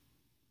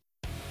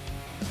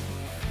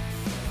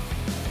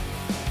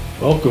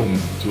Welcome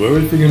to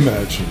Everything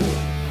Imaginable,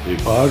 a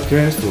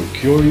podcast for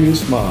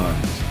curious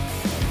minds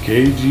on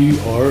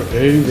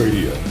KGRA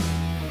Radio.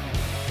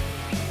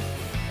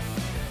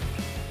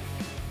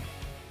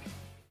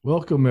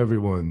 Welcome,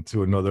 everyone,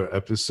 to another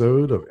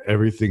episode of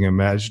Everything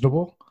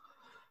Imaginable.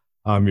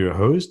 I'm your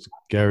host,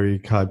 Gary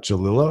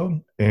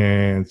Cocciolillo,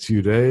 and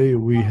today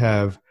we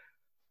have,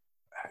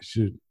 I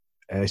should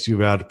ask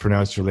you how to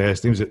pronounce your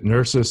last name. Is it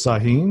Nursa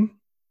Sahin?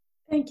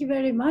 Thank you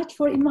very much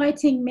for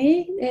inviting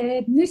me,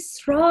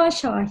 Nusra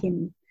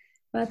Shahin.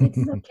 But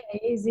it's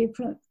okay.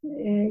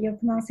 Your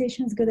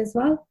pronunciation is good as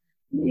well.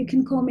 You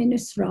can call me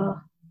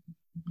Nusra.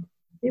 Do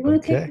you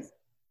want to take this?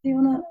 Do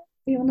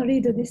you wanna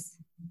read this?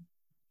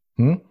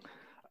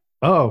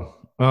 Well,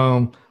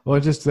 I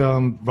just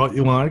brought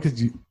you on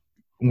because you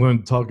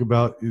want to talk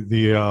about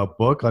the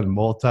book on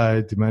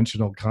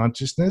multidimensional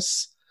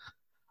consciousness.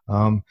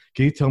 Can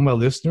you tell my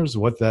listeners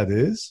what that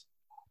is?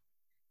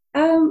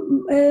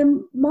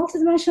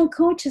 Multidimensional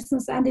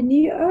consciousness and the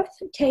new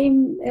earth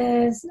came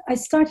as I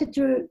started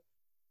to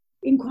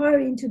inquire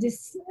into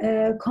this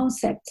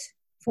concept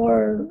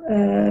for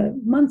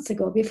months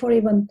ago, before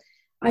even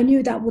I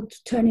knew that would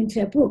turn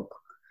into a book.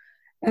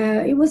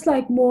 It was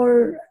like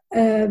more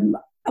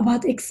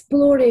about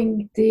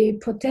exploring the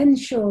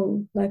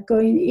potential, like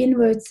going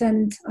inwards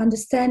and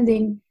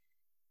understanding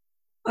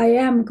I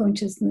am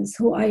consciousness,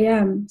 who I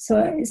am. So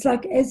it's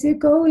like as you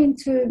go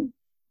into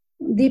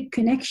deep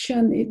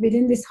connection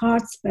within this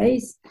heart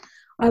space,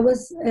 I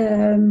was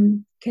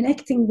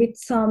connecting with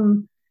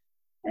some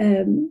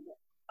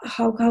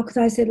how could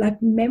I say, like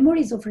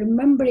memories of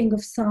remembering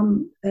of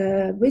some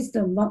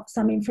wisdom,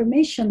 some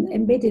information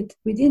embedded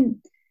within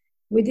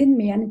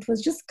me, and it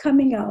was just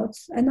coming out,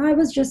 and I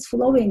was just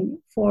flowing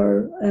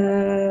for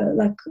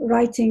like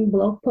writing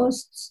blog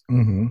posts.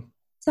 Mm-hmm.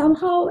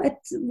 Somehow at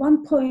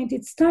one point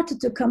it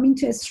started to come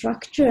into a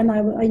structure, and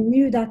I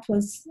knew that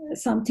was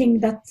something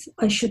that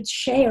I should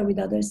share with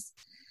others.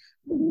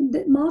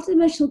 The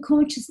multidimensional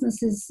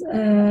consciousnesses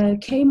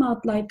came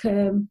out like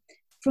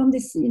from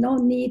this,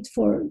 need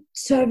for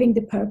serving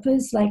the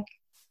purpose, like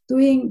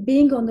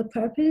being on the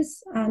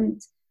purpose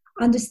and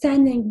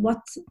understanding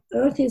what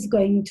Earth is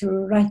going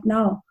through right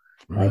now.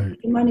 Right. Like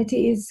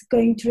humanity is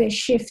going through a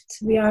shift.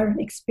 We are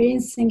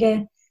experiencing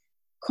a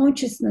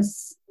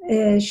consciousness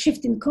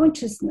shift in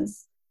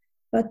consciousness,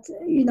 but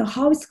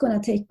how it's going to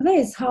take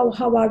place, how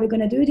are we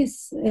going to do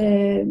this,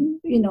 and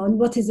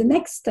what is the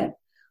next step?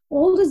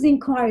 All those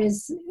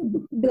inquiries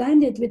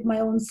blended with my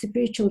own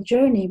spiritual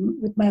journey,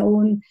 with my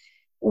own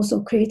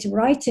also creative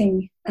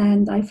writing,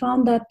 and I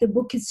found that the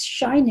book is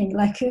shining,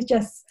 like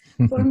just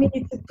for me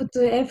to put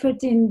the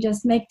effort in,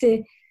 just make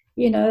the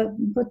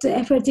put the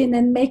effort in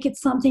and make it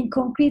something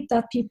concrete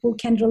that people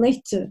can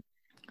relate to.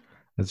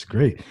 That's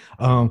great.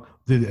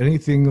 Did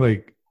anything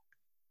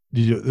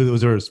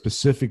was there a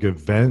specific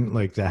event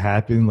like that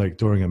happened, like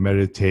during a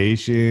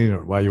meditation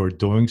or while you were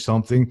doing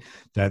something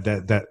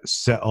that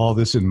set all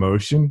this in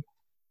motion?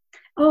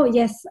 Oh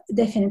yes,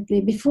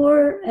 definitely.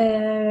 Before,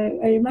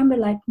 I remember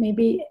like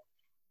maybe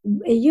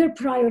a year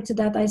prior to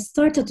that, I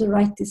started to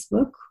write this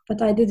book,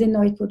 but I didn't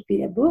know it would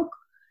be a book.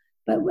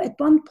 But at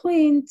one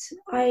point,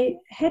 I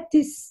had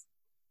this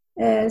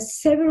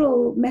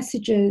several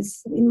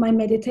messages in my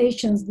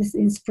meditations, these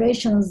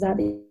inspirations that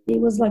it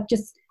was like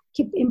just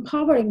keep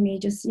empowering me,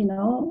 just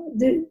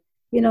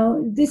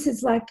this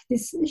is like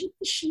this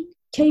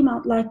came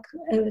out like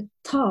a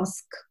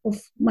task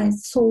of my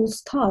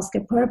soul's task,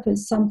 a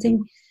purpose,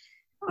 something.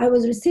 I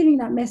was receiving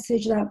that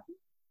message that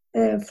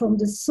from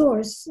the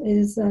source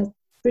is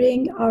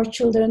bring our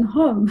children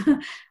home.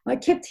 I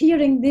kept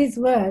hearing these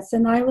words,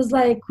 and I was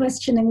like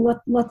questioning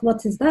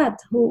what is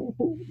that?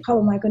 How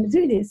am I going to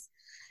do this?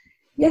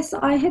 Yes,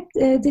 I had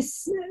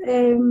this,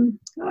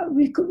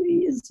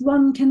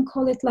 one can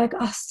call it like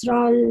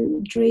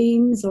astral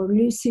dreams or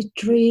lucid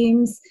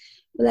dreams,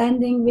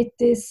 blending with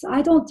this.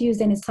 I don't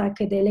use any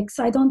psychedelics.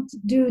 I don't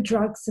do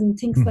drugs and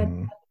things like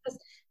that. Because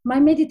my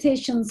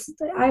meditations,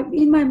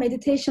 in my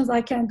meditations,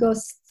 I can go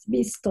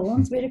be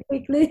stoned very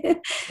quickly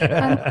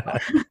and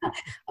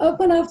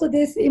open up to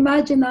this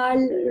imaginal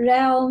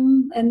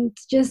realm and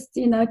just,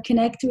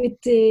 connect with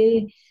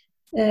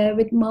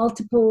with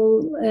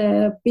multiple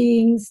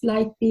beings,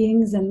 light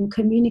beings, and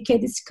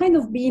communicate. It's kind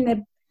of been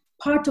a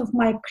part of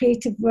my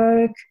creative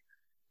work.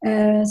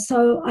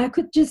 So I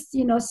could just,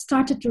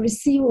 started to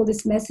receive all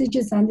these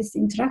messages and these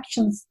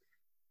interactions,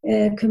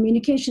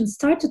 communication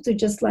started to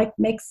just like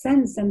make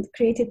sense and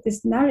created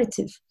this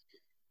narrative.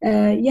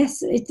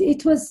 Yes,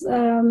 it was,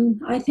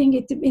 I think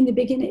in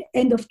the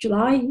end of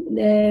July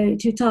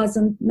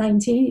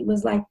 2019, it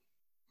was like,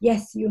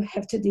 yes, you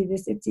have to do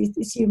this.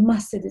 You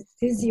must do this.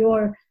 This is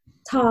your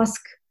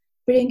task,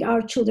 bring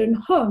our children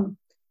home.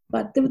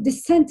 But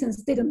this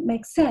sentence didn't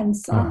make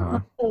sense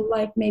until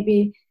like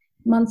maybe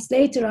months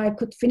later I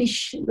could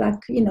finish,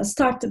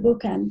 start the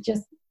book and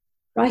just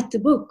write the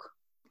book.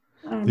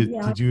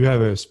 Did you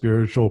have a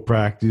spiritual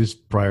practice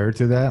prior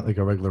to that, like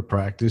a regular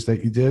practice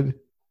that you did?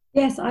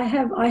 Yes, I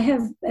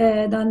have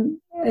done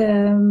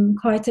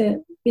quite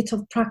a bit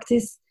of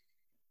practice.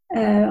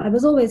 I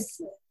was always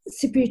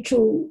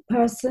spiritual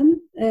person.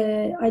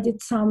 I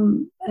did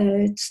some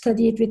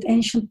studied with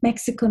ancient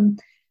Mexican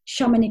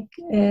shamanic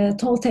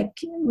Toltec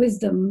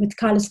wisdom with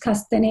Carlos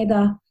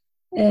Castaneda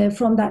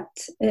from that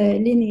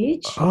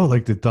lineage. Oh,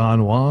 like the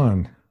Don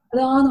Juan.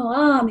 Don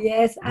Juan,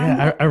 yes.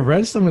 Yeah, And I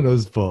read some of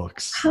those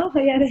books. oh,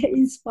 yeah, they're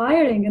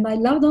inspiring, and I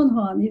love Don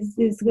Juan.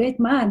 He's a great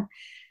man.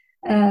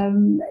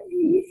 And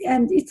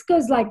it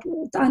goes like,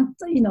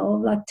 you know,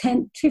 like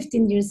 10,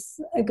 15 years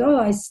ago,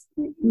 I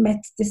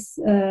met this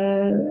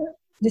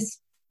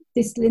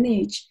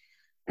lineage.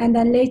 And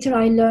then later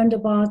I learned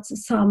about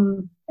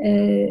some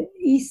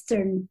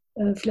Eastern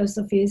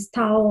philosophies,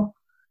 Tao,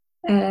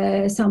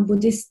 some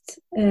Buddhist,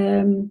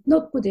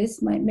 not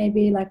Buddhist,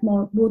 maybe like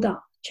more Buddha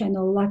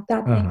channel, like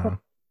that,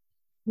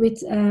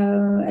 with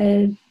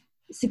a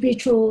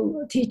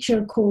spiritual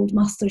teacher called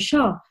Master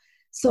Shah.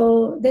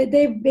 So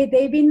they've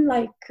been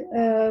like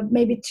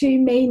maybe two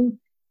main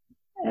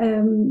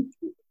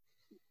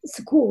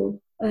school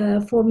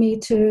for me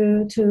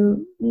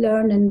to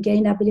learn and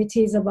gain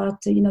abilities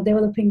about, you know,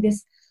 developing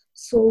this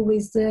soul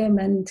wisdom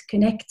and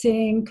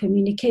connecting,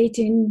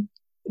 communicating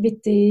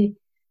with the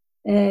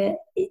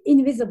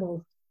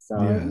invisible. So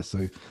yeah,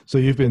 so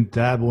you've been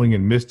dabbling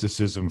in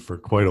mysticism for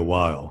quite a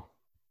while.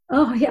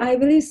 Oh yeah, I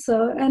believe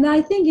so, and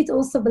I think it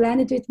also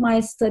blended with my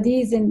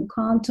studies in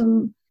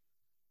quantum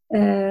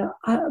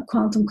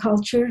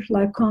culture,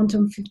 like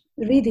quantum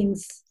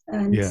readings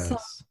and some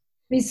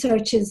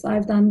researches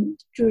I've done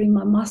during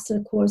my master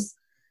course.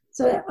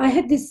 So I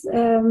had this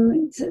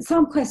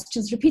some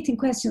questions, repeating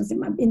questions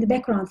in the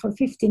background for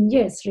 15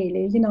 years,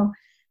 really. You know,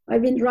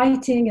 I've been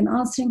writing and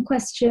answering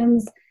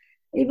questions.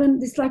 Even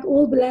this, like,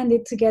 all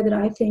blended together.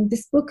 I think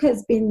this book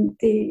has been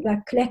the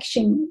like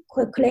collection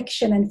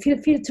and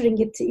filtering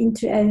it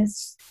into a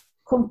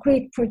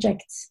concrete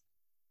project.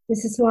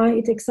 This is why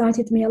it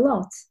excited me a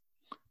lot.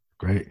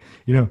 Great.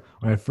 You know,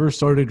 when I first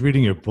started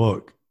reading your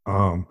book,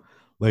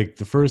 like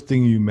the first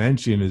thing you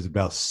mentioned is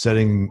about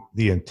setting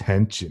the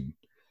intention.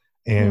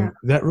 And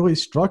that really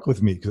struck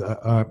with me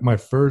because my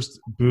first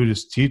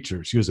Buddhist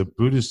teacher, she was a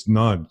Buddhist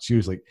nun. She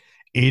was like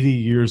 80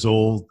 years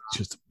old,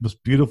 just the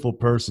most beautiful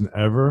person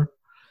ever.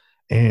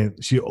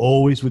 And she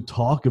always would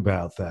talk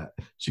about that.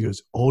 She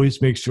goes, always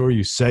make sure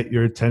you set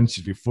your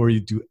intention before you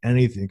do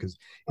anything, because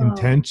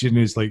intention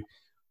is like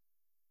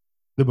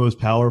one of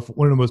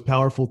the most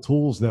powerful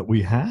tools that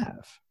we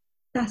have.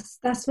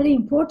 That's very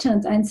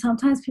important. And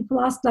sometimes people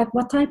ask, like,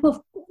 what type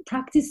of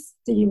practice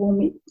do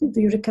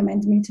you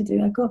recommend me to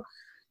do? I go,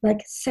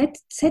 like, set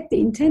the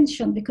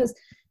intention, because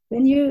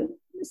when you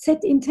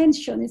set the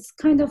intention, it's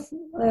kind of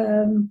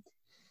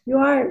you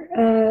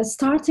are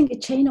starting a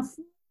chain of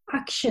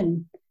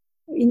action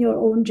in your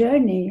own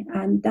journey,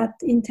 and that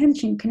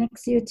intention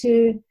connects you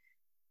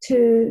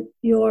to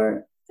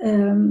your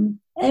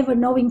ever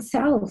knowing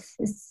self.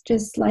 It's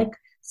just like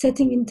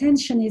setting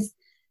intention is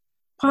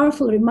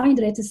powerful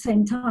reminder at the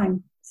same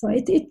time. So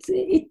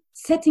it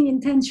setting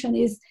intention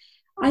is,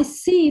 I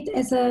see it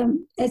as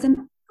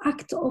an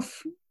act of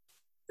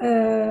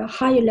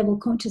higher level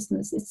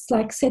consciousness. It's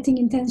like setting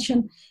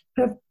intention.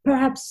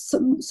 Perhaps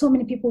so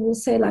many people will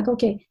say, like,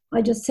 okay,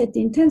 I just set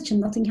the intention,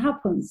 nothing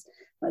happens.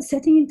 But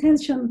setting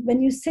intention,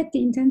 when you set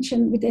the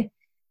intention with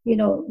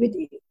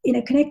in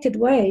a connected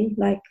way,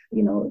 like,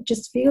 you know,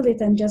 just feel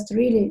it and just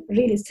really,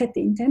 really set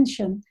the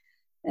intention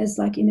as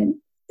like in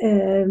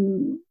a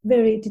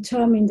very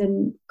determined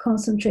and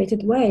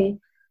concentrated way.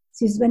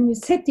 So when you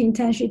set the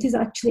intention, it is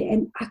actually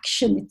an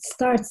action. It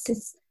starts,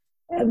 it's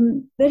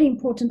very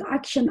important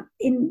action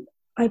in,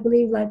 I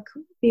believe, like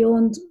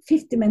beyond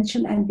fifth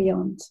dimension and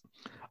beyond.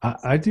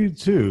 I do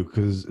too,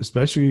 because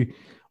especially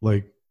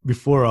like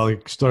before I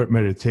like start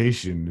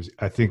meditation,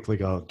 I think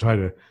like I'll try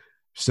to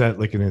set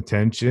like an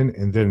intention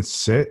and then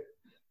sit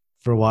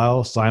for a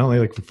while silently,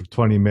 like for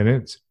 20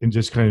 minutes, and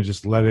just kind of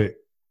just let it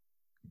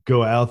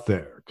go out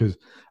there. Because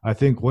I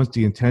think once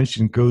the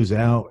intention goes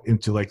out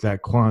into like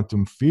that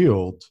quantum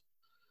field,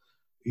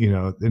 you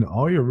know, then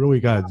all you really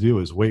got to do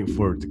is wait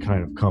for it to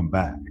kind of come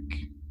back.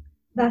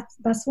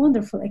 That's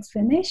wonderful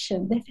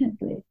explanation,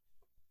 definitely.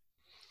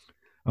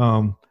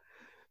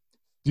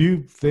 Do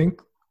you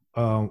think,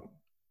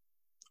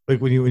 like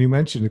when you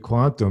mentioned the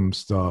quantum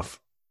stuff,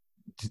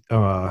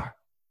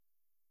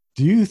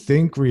 do you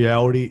think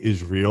reality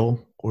is real,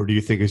 or do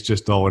you think it's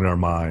just all in our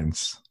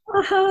minds?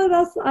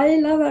 I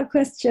love that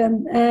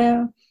question.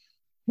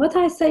 What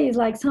I say is,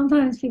 like,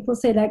 sometimes people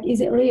say, like,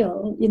 is it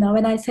real? You know,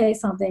 when I say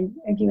something,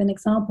 I give an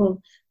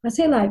example. I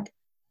say, like,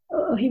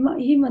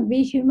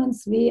 we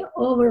humans, we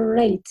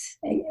overrate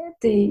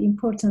the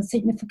important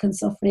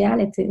significance of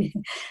reality.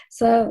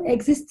 So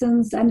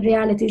existence and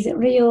reality, is it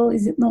real?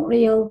 Is it not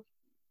real?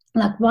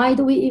 Like, why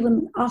do we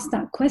even ask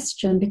that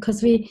question?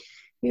 Because we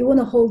want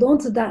to hold on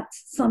to that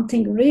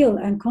something real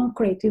and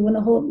concrete. We want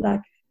to hold,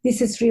 like,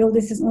 this is real,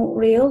 this is not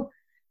real.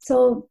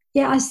 So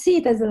yeah, I see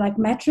it as a like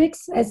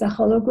matrix, as a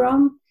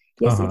hologram.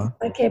 Yes, It's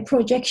like a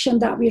projection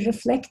that we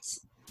reflect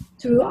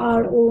through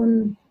our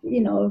own,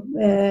 you know,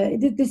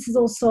 this is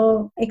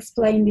also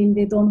explained in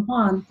the Don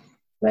Juan.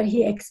 where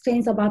he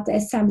explains about the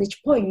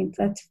assemblage point,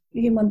 that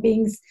human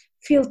beings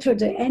filter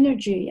the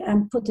energy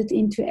and put it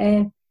into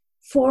a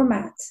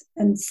format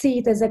and see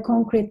it as a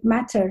concrete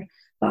matter,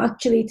 but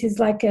actually it is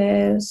like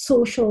a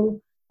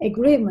social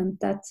agreement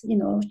that,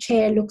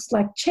 chair looks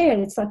like chair.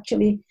 It's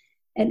actually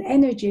an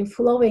energy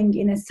flowing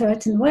in a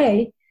certain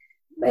way.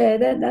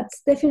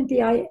 That's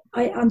definitely,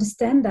 I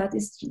understand that,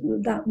 is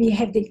that we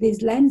have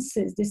these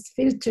lenses, these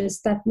filters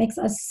that makes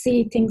us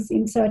see things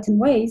in certain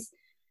ways.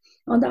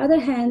 On the other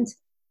hand,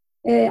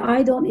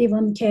 I don't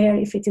even care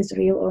if it is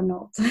real or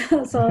not.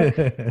 So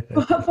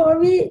for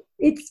me,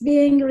 it's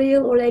being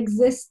real or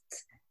exist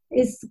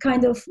is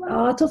kind of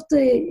out of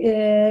the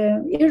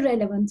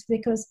irrelevant,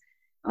 because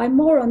I'm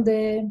more on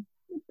the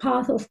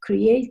path of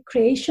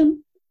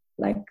creation,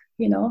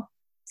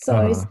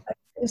 So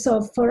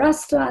so for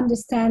us to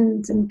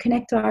understand and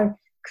connect to our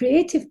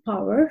creative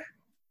power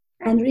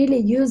and really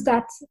use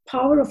that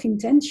power of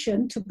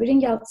intention to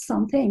bring out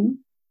something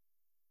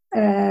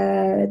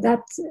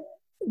that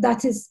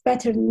is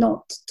better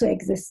not to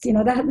exist.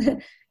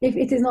 That if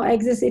it is not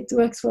exist, it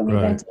works for me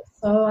better.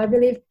 So I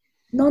believe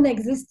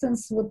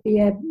non-existence would be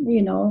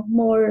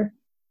more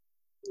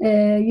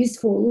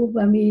useful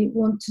when we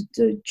want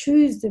to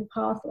choose the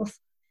path of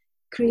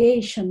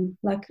creation,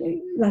 like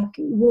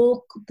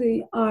walk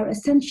our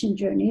ascension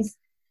journeys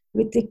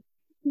with the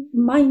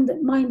mind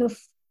of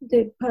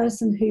the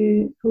person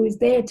who is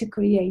there to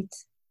create.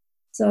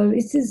 So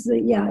it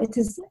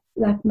is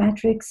like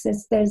Matrix.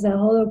 There's a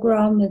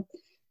hologram that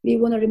we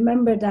want to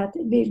remember, that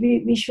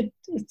we should,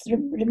 it's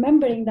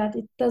remembering that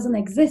it doesn't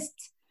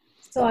exist,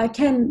 so I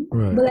can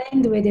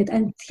blend with it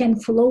and can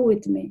flow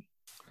with me.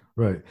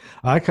 Right.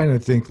 I kind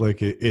of think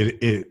like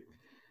it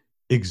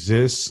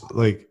exists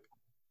like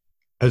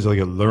as like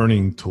a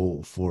learning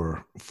tool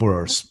for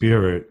our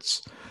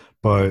spirits,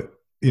 but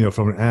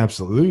from an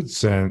absolute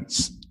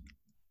sense,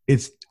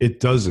 it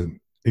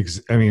doesn't.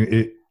 I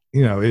mean,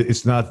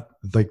 it's not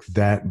like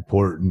that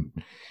important.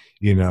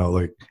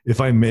 Like if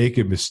I make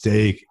a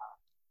mistake,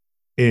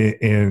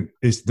 and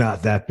it's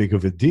not that big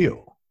of a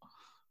deal,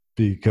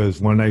 because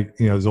when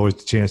there's always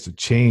the chance to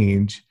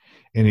change.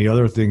 And the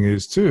other thing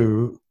is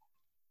too,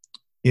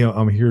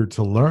 I'm here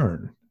to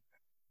learn,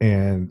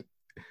 and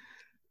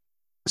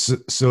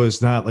so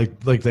it's not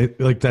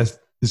that's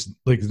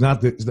it's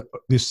not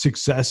the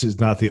success is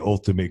not the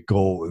ultimate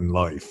goal in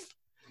life.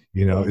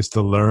 It's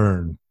to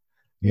learn,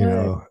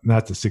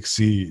 not to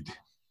succeed.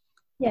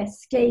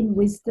 Yes, gain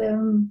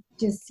wisdom,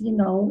 just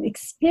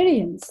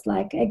experience,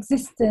 like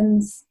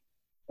existence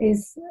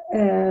is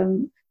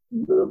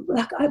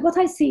what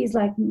I see is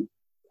like,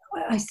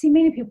 I see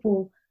many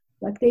people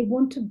like they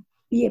want to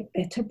be a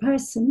better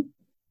person.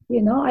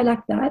 I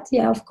like that.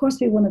 Yeah, of course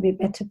we want to be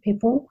better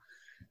people,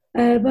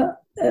 but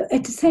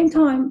at the same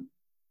time,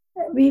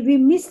 we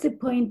miss the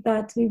point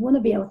that we want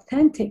to be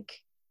authentic,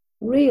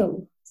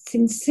 real,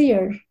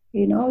 sincere.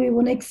 We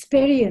want to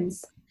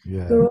experience,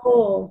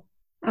 grow,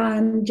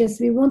 and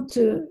just we want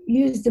to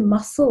use the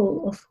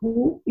muscle of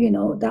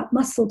that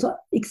muscle to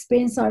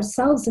experience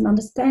ourselves and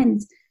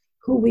understand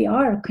who we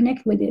are,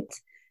 connect with it.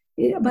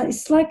 But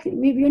it's like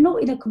we're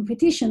not in a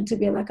competition to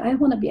be like, I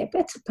want to be a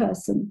better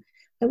person,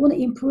 I want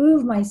to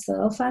improve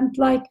myself, and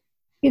like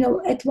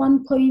at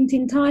one point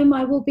in time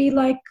I will be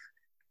like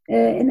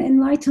an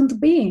enlightened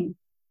being.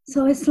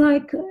 So it's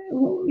like,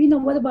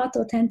 what about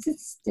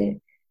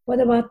authenticity? What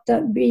about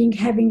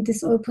having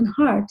this open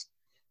heart?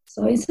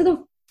 So instead of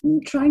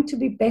trying to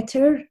be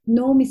better,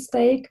 no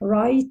mistake,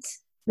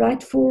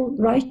 rightful,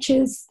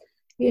 righteous,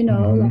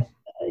 like,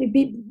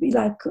 be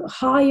like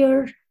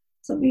higher.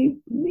 So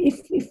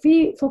if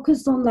we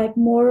focus on like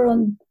more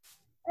on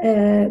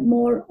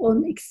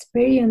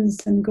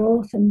experience and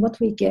growth and what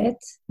we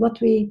get, what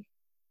we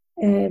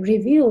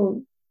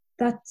reveal,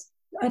 that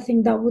I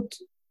think that would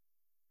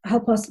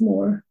help us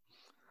more.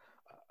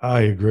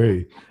 I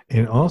agree.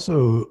 And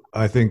also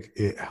I think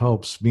it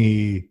helps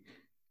me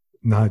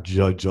not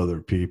judge other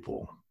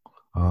people,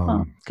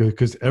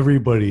 because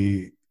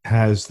everybody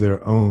has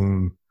their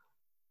own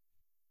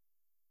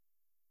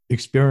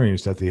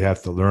experience that they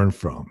have to learn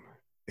from.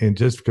 And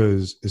just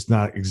because it's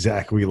not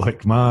exactly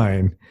like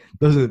mine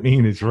doesn't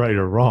mean it's right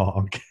or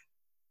wrong.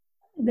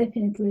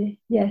 Definitely,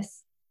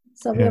 yes.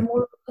 So we are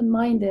more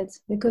open-minded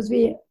because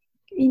we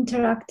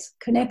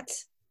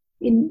connect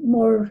in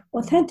more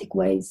authentic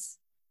ways.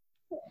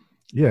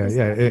 Yeah.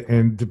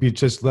 And to be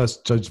just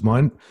less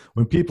judgmental.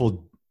 When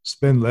people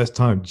spend less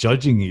time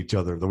judging each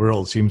other, the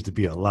world seems to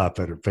be a lot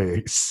better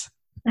place.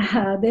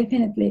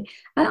 Definitely.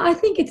 I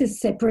think it is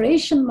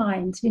separation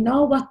mind. We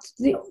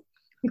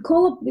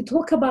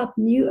talk about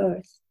New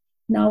Earth.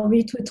 Now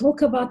we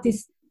talk about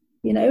this,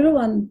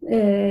 everyone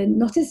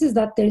notices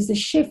that there is a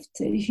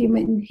shift in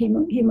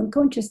human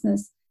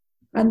consciousness,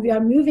 and we are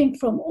moving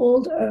from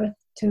old Earth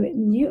to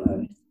New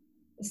Earth.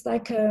 It's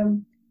like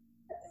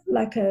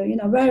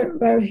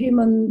where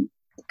human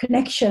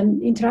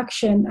connection,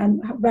 interaction,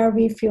 and where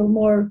we feel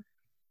more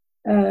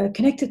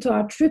connected to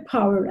our true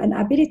power and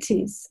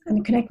abilities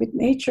and connect with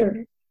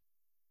nature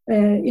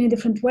in a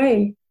different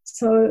way.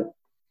 So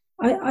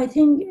I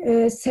think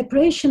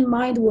separation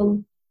mind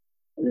will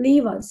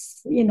leave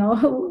us,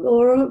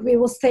 or we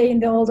will stay in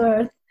the old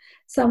earth.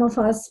 Some of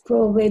us,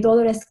 probably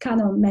Dolores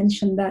Cannon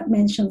mentions that,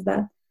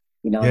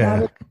 there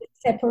will be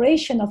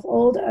separation of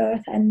old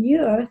earth and new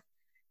earth,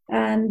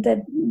 and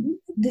that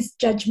this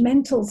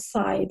judgmental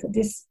side,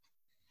 this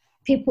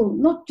people,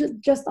 not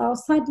just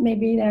outside,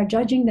 maybe they're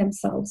judging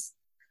themselves,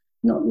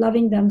 not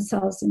loving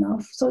themselves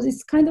enough. So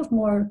it's kind of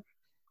more,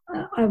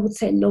 I would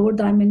say, lower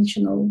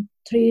dimensional,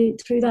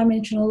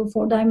 three-dimensional,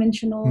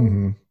 four-dimensional.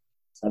 Mm-hmm.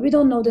 So we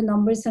don't know the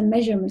numbers and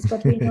measurements,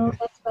 but we know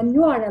that when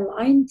you are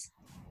aligned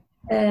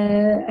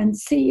and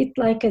see it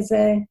like as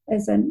with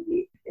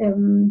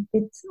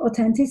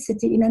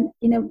authenticity in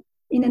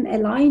an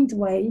aligned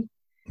way,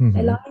 Mm-hmm.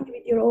 aligned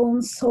with your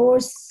own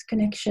source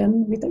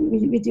connection, with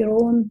your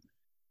own,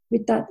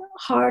 with that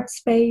heart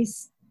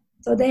space.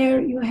 So there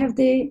you have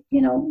there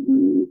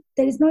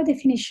is no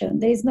definition,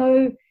 there is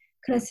no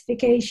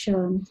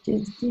classification.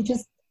 You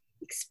just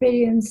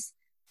experience,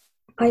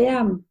 I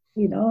am,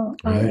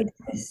 right.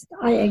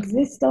 I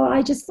exist, or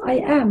I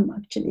am,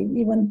 actually,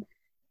 even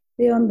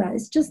beyond that.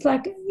 It's just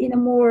like in a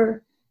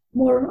more,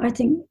 I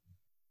think,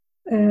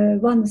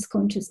 oneness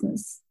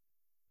consciousness.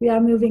 We are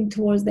moving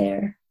towards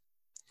there.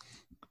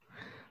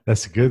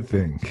 That's a good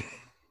thing.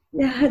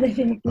 Yeah,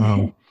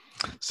 definitely.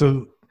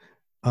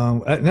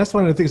 And that's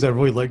one of the things I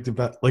really liked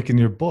about, like, in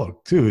your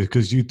book too,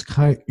 because you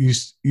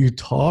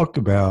talk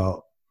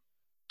about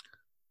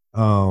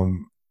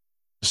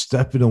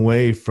stepping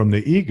away from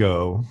the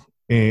ego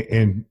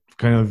and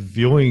kind of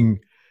viewing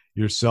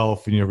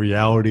yourself and your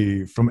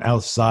reality from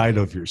outside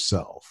of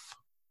yourself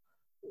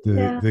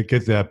to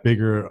get that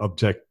bigger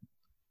object,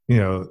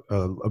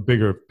 a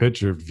bigger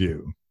picture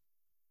view.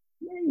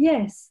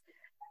 Yes.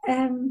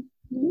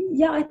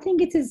 I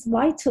think it is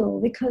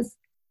vital, because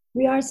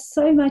we are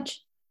so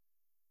much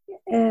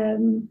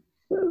we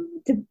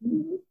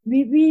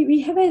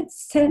have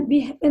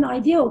an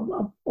idea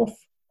of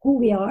who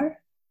we are,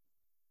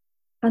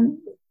 and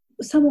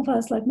some of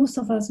us, like most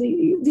of us,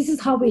 this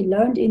is how we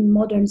learned in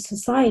modern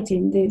society,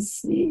 in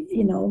this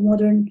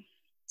modern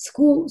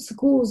schools,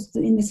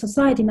 in the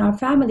society, in our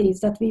families,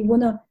 that we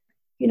want to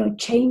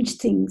change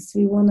things,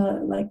 we want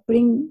to like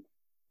bring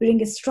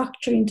a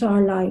structure into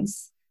our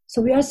lives. So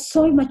we are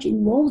so much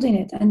involved in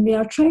it, and we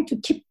are trying to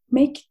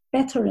make it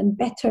better and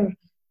better.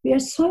 We are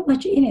so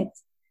much in it,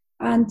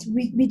 and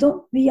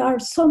we are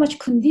so much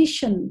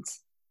conditioned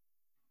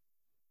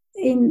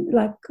in,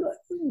 like,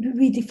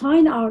 we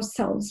define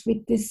ourselves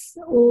with this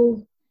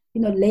all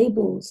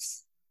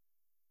labels,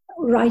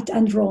 right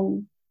and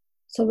wrong.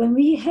 So when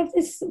we have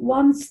this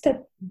one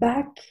step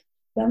back,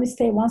 when we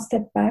stay one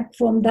step back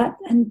from that,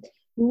 and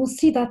we will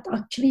see that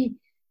actually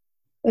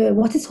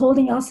what is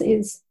holding us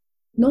is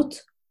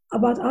not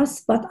about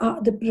us, but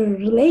the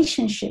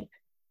relationship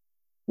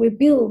we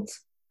build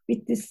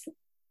with this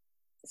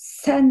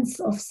sense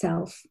of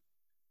self.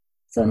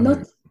 So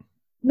right.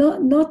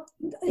 not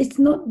it's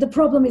not, the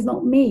problem is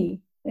not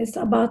me. It's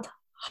about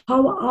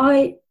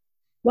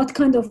what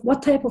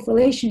type of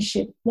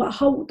relationship,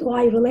 how do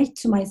I relate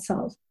to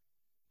myself?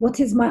 What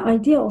is my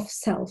idea of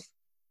self?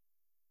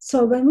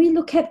 So when we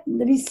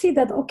see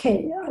that,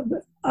 okay,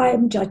 I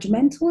am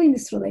judgmental in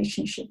this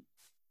relationship.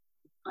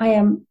 I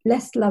am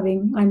less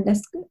loving. I'm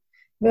less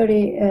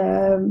very,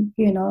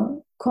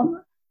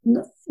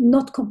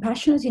 not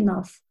compassionate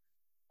enough.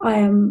 I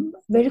am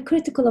very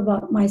critical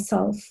about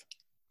myself.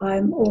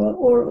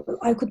 Or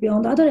I could be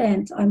on the other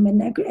end. I'm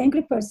an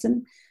angry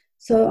person,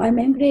 so I'm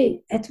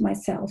angry at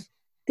myself.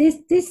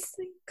 This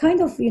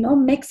kind of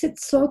makes it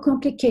so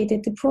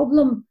complicated. The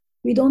problem,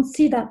 we don't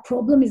see that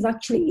problem is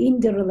actually in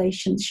the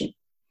relationship.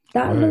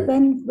 That right.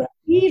 when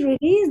we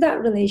release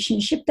that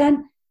relationship,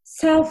 then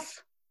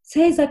self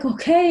says like,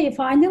 okay,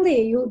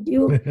 finally you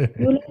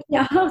let me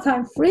out,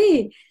 I'm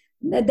free.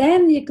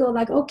 Then you go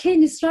like, okay,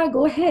 Nisra,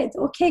 go ahead.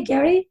 Okay,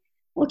 Gary,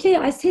 okay,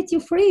 I set you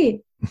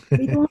free.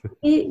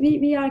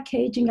 We are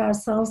caging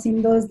ourselves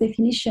in those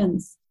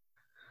definitions.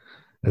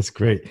 That's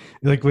great.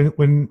 Like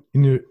when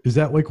is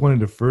that like one of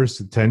the first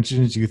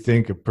intentions you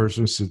think a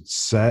person should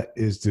set,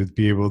 is to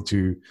be able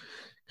to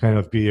kind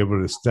of be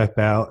able to step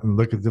out and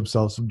look at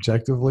themselves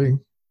objectively?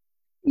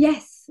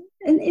 Yes,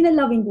 in a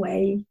loving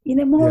way,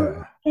 in a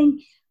more,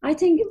 I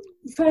think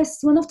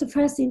one of the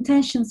first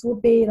intentions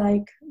would be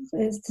like,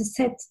 is to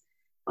set,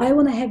 I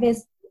want to have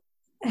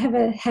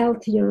a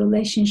healthier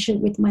relationship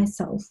with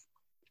myself.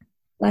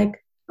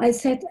 Like I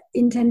set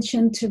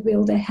intention to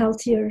build a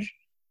healthier,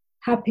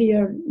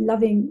 happier,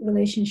 loving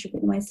relationship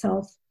with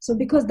myself. So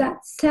because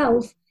that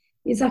self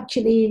is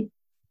actually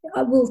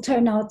will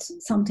turn out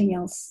something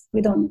else.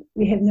 We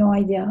have no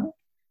idea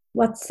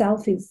what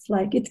self is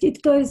like.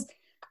 It goes,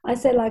 I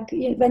say, like,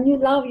 when you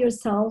love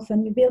yourself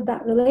and you build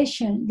that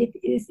relation, it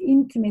is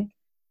intimate,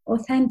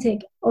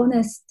 authentic,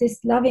 honest,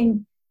 this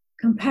loving,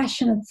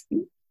 compassionate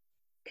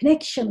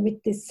connection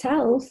with this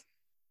self.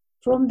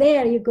 From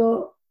there you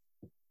go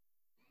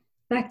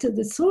back to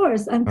the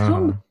source and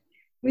come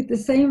with the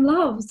same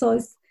love. So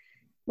it's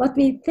what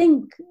we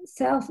think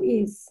self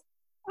is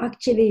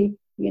actually,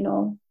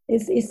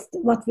 is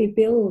what we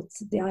build,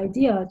 the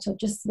idea. So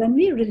just when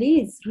we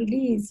release,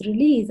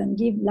 and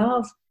give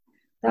love,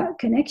 that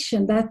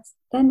connection, that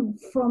then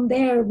from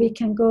there we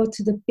can go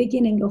to the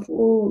beginning of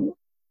all.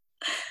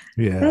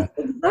 Yeah. That's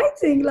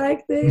exciting.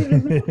 Like they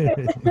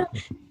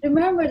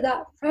remember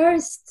that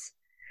first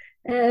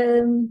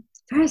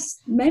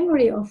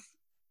memory of,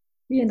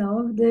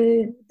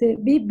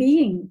 the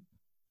being.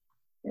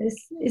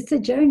 It's a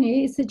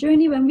journey. It's a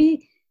journey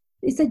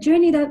it's a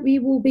journey that we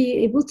will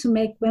be able to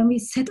make when we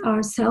set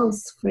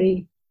ourselves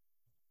free.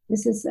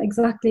 This is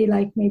exactly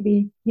like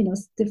maybe,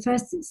 the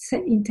first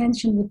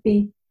intention would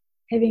be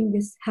having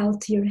this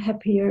healthier,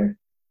 happier,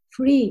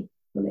 free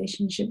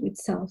relationship with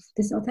self,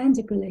 this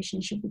authentic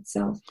relationship with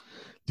self.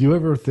 Do you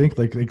ever think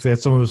like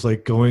that's almost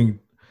like going,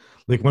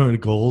 like one of the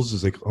goals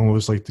is like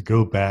almost like to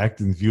go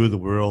back and view the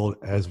world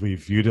as we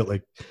viewed it,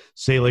 like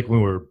say like when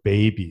we were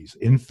babies,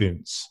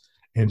 infants,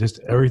 and just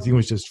everything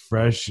was just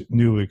fresh,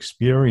 new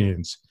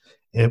experience.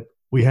 And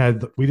we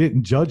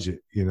didn't judge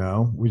it,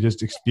 we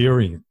just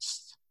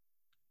experienced.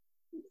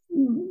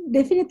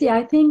 Definitely.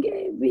 I think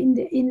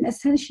in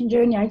Ascension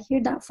Journey, I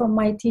hear that from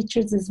my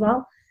teachers as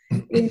well.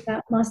 In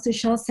that Master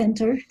Shah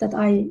Center that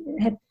I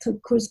had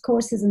took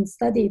courses and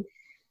studied,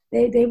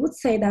 they would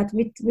say that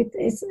with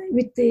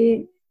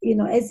the,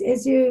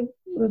 as you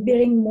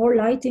bring more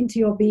light into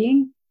your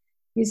being,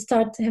 you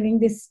start having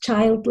this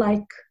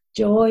childlike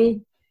joy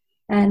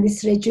and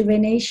this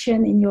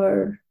rejuvenation in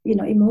your,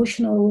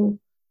 emotional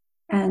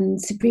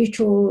and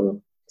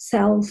spiritual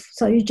self.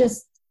 So you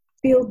just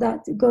feel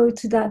that, go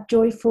to that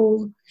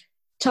joyful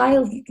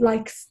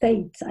childlike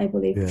state, I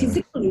believe. Yeah.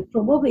 Physically,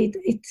 probably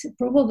it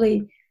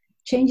probably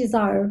changes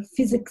our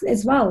physics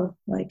as well,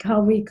 like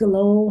how we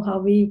glow,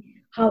 how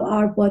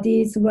our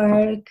bodies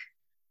work,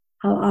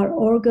 how our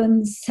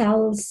organs,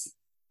 cells,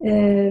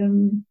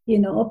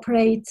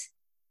 operate,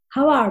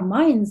 how our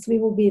minds, we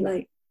will be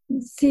like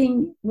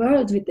seeing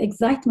world with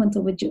excitement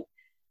of a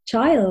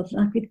child.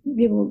 Like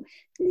we will,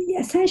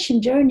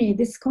 Ascension Journey,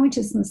 this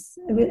consciousness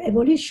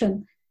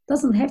evolution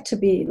doesn't have to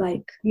be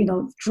like,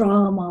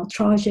 drama,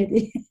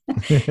 tragedy.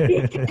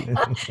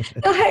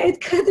 It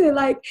could be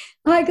like,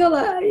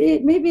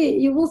 maybe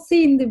you will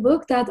see in the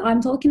book that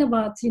I'm talking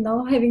about,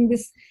 having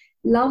this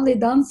lovely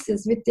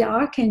dances with the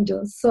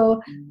archangels. So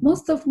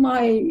most of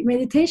my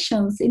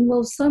meditations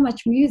involve so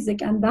much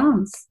music and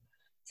dance.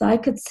 So I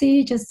could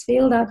just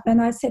feel that when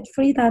I set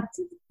free that,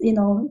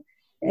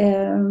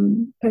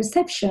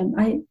 perception,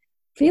 I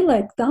feel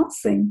like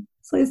dancing.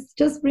 So it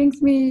just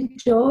brings me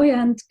joy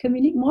and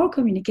more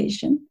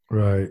communication.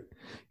 Right.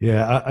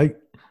 Yeah.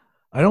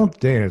 I don't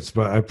dance,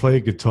 but I play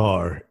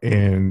guitar,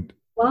 and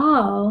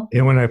wow.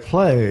 And when I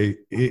play,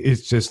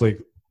 it's just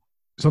like,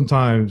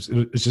 sometimes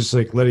it's just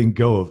like letting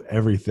go of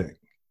everything.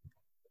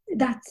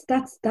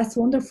 That's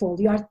wonderful.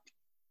 You are,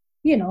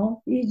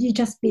 you're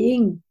just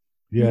being,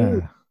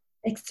 you,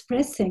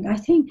 expressing. I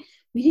think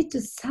we need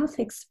to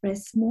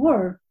self-express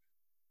more.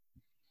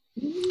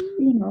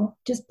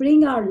 Just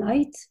bring our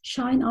light,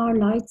 shine our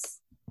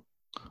lights.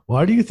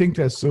 Why do you think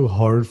that's so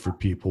hard for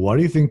people? Why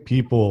do you think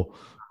people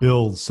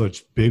build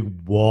such big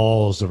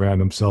walls around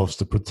themselves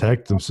to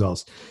protect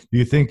themselves? Do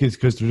you think it's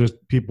because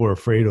people are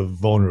afraid of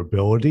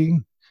vulnerability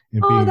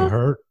and being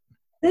hurt?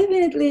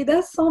 Definitely,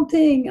 that's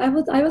something. I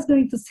was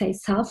going to say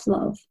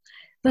self-love,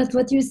 but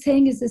what you're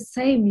saying is the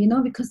same,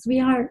 because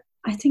I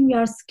think we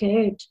are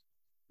scared.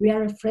 We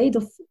are afraid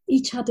of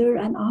each other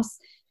and us,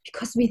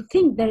 because we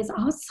think there is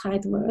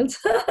outside world.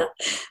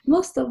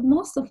 most of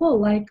all,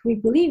 like we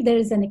believe there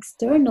is an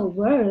external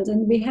world,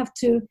 and we have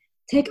to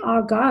take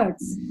our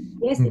guards.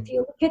 Yes, if you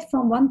look at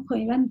from one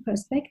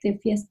perspective,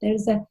 yes, there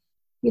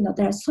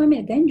are so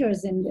many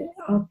dangers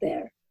out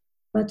there.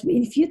 But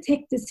if you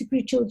take the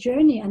spiritual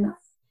journey and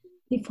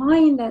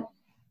define that,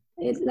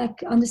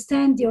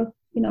 understand you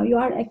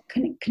are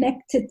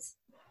connected.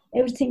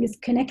 Everything is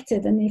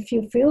connected, and if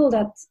you feel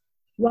that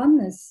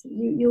oneness,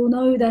 you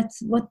know that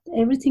what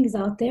everything is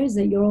out there is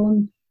your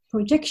own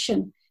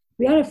projection.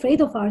 We are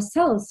afraid of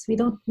ourselves. We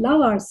don't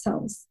love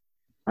ourselves,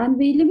 and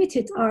we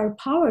limited our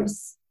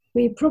powers.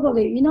 We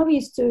probably,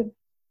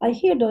 I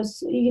hear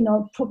those,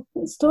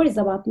 stories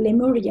about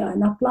Lemuria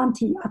and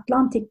Atlantis.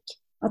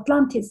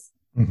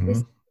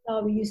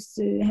 Mm-hmm. We used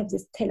to have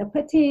this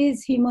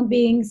telepathies, human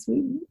beings.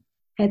 We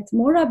had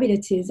more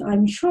abilities.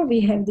 I'm sure we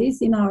have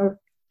this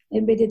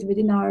embedded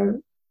within our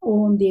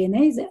own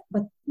DNAs,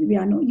 but we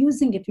are not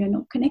using it. We are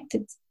not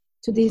connected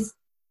to these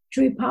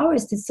true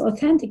powers. These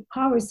authentic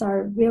powers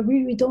are where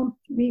we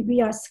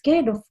are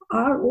scared of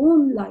our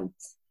own light.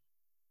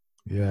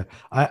 Yeah,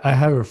 I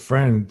have a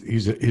friend.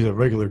 He's a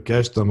regular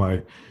guest on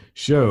my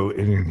show,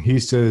 and he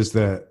says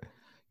that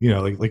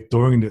like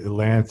during the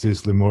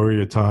Atlantis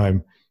Lemuria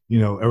time,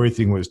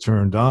 everything was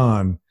turned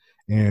on,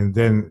 and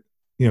then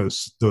there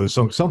was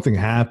something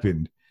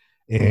happened,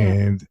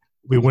 and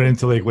we went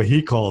into like what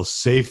he calls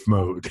safe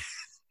mode.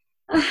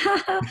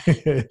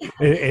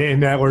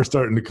 and now we're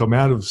starting to come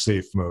out of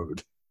safe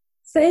mode.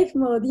 Safe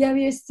mode, yeah,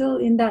 we're still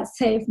in that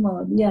safe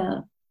mode,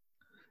 yeah.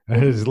 I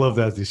just love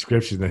that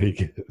description that he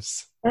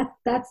gives.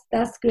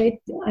 That's great,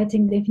 I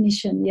think,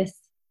 definition, yes.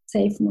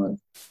 safe mode.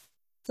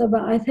 So,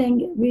 but I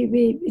think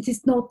it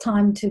is no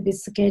time to be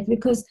scared,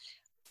 because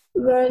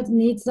world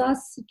needs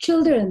us,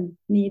 children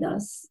need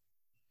us,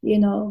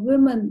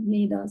 women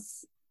need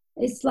us.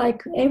 It's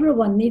like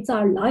everyone needs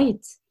our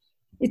light.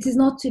 It is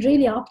not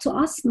really up to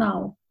us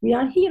now. We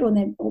are here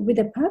with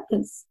a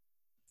purpose,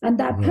 and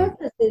that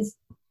purpose is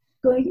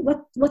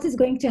what is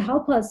going to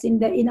help us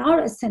in our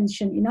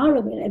ascension, in our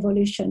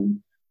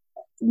evolution.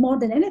 More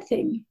than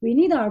anything, we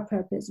need our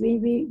purpose.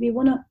 We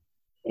want to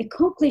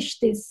accomplish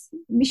this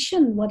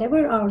mission,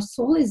 whatever our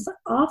soul is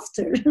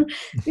after.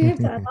 We have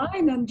to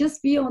align and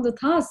just be on the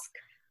task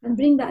and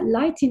bring that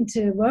light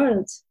into the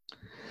world.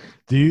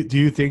 Do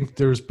you think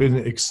there's been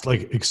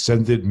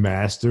ascended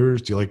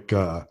masters? Do you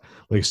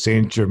like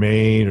Saint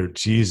Germain or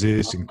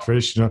Jesus and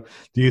Krishna?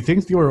 Do you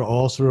think they were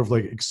all sort of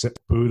like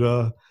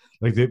Buddha?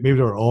 Like maybe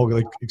they were all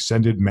like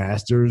ascended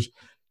masters,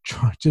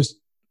 just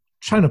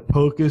trying to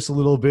poke us a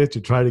little bit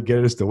to try to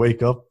get us to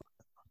wake up?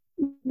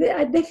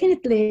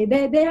 Definitely,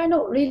 they are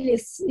not really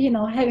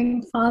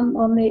having fun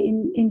only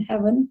in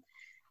heaven.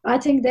 I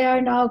think they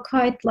are now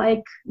quite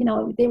like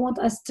they want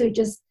us to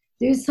just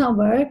do some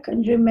work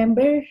and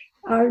remember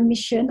our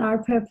mission,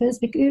 our purpose,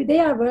 because they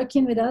are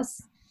working with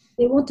us.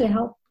 They want to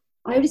help.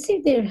 I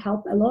receive their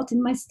help a lot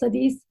in my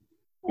studies.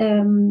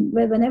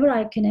 Whenever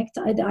I connect,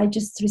 I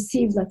just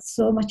receive like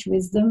so much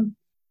wisdom.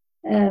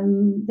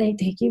 They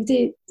give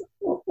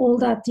all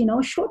that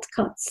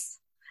shortcuts.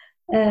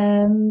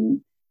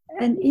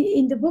 And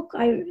in the book,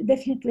 I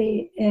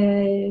definitely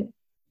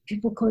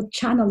people call it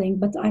channeling,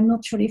 but I'm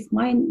not sure if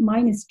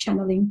mine is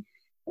channeling.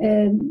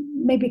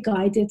 Maybe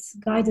guided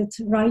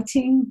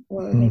writing,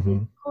 or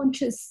maybe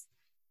conscious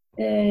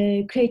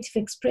creative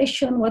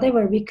expression,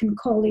 whatever we can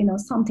call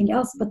something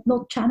else, but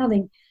not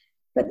channeling.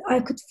 But I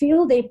could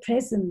feel their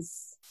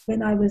presence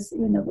when I was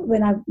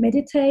when I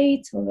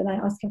meditate or when I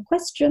ask a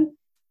question.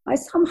 I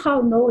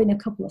somehow know in a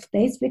couple of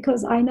days,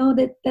 because I know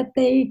that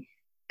they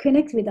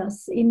connect with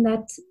us in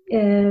that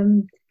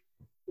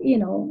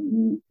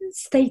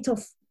state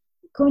of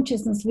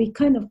consciousness. We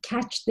kind of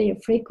catch their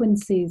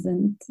frequencies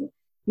and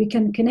we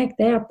can connect.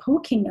 They are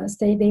poking us.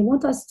 They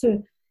want us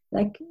to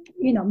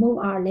move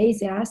our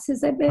lazy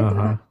asses a bit.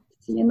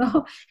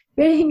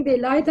 Bring the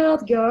light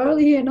out, girl.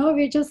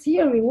 We're just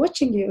here. We're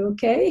watching you,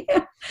 okay?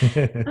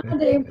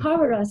 And they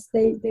empower us.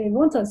 They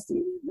want us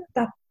to,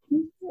 that.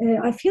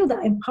 I feel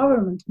that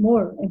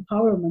more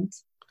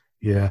empowerment.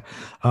 Yeah.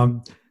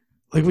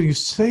 Like when you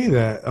say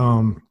that,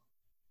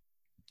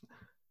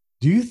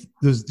 do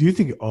you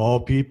think all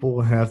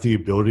people have the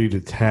ability to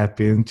tap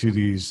into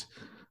these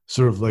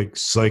sort of like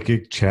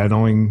psychic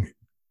channeling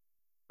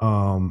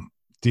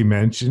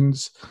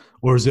dimensions,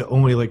 or is it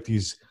only like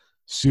these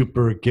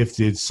super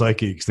gifted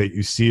psychics that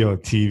you see on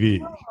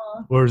TV,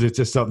 or is it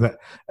just something that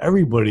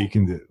everybody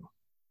can do?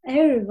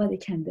 Everybody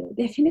can do,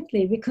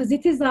 definitely, because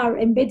it is our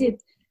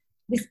embedded,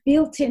 this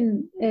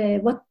built-in,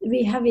 what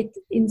we have it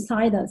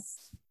inside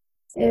us.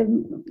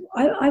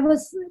 I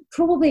was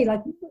probably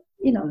like,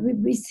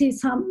 we see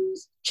some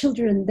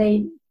children,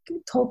 they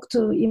talk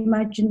to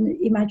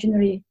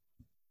imaginary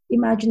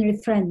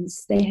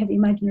friends. They have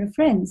imaginary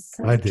friends.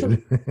 I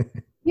did.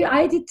 Yeah,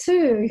 I did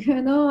too.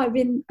 I've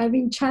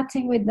been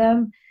chatting with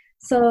them,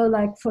 so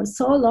like for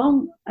so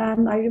long,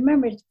 and I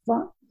remembered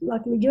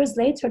like years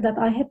later that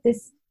I had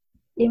this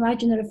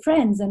imaginary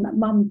friends, and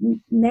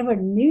Mom never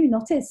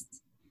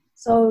noticed.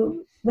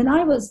 So when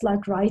I was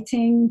like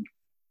writing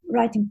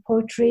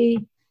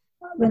poetry,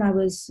 when I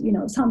was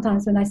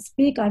sometimes when I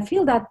speak, I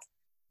feel that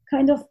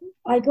kind of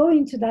I go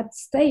into that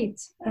state,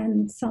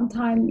 and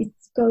sometimes it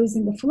goes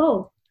in the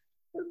flow.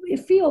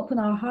 If we open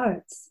our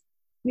hearts,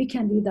 we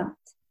can do that.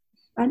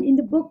 And in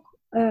the book,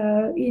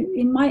 I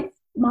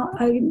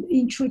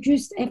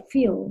introduced a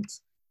field.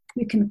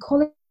 We can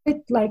call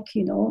it like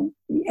the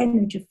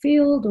energy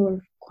field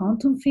or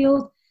quantum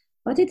field,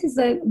 but it is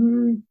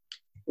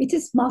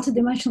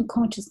multidimensional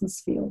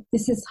consciousness field.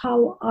 This is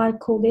how I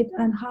call it,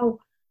 and how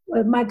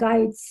my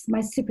guides,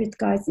 my spirit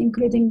guides,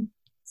 including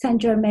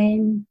Saint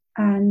Germain,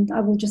 and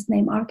I will just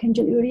name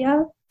Archangel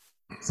Uriel.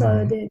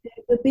 So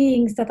the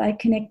beings that I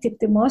connected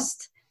the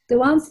most, the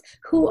ones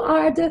who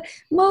are the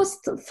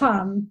most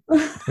fun.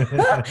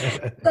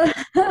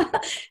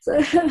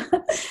 So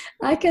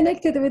I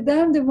connected with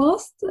them the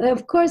most.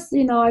 Of course,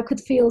 I could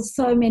feel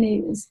so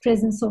many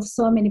presence of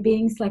so many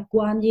beings, like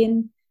Guan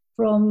Yin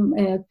from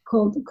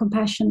called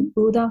Compassion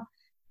Buddha,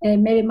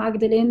 Mary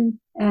Magdalene,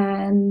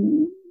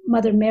 and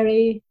Mother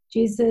Mary,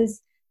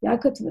 Jesus. I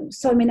could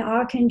so many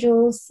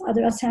archangels,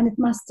 other ascended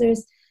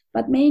masters,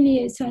 but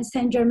mainly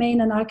Saint Germain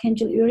and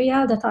Archangel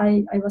Uriel that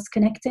I was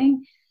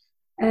connecting.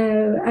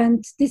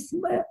 And this,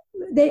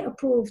 they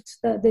approved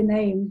the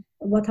name,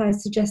 what I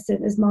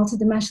suggested as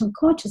multidimensional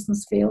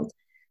consciousness field.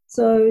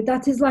 So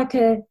that is like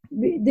the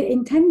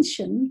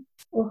intention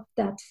of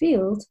that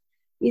field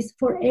is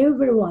for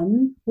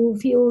everyone who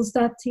feels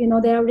that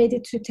they are ready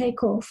to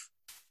take off,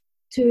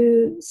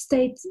 to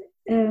set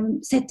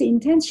the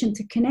intention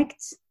to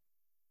connect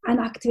and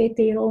activate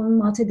their own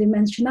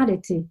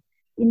multidimensionality.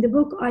 In the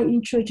book, I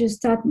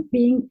introduced that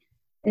being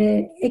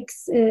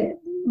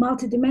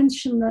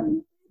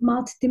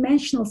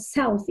multidimensional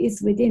self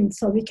is within.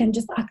 So we can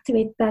just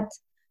activate that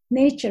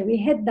nature. We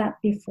had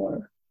that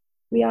before.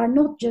 We are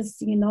not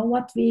just,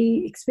 what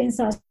we experience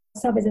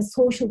ourselves as a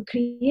social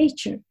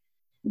creature.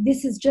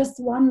 This is just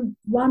one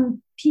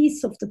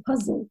piece of the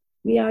puzzle.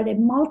 We are a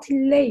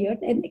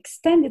multi-layered and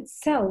extended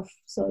self.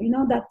 So,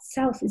 that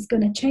self is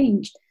going to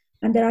change.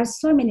 And there are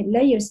so many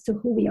layers to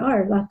who we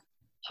are, like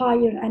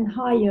higher and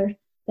higher.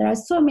 There are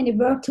so many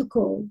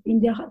vertical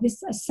in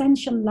this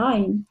ascension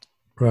line.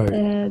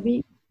 Right.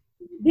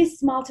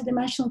 This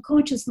multidimensional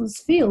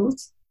consciousness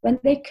fields, when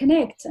they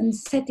connect and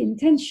set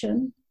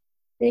intention,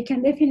 they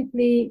can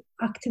definitely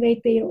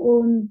activate their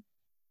own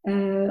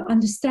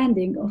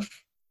understanding of,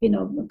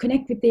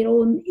 connect with their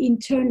own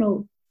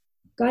internal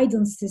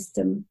guidance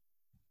system.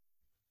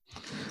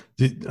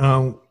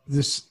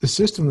 The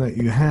system that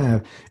you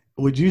have,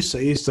 would you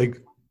say it's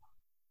like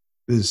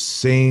the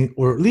same,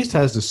 or at least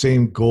has the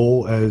same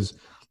goal as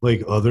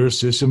like other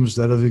systems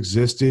that have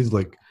existed,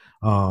 like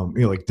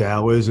like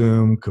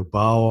Taoism,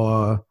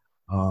 Kabbalah,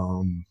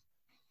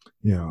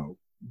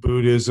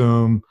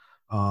 Buddhism,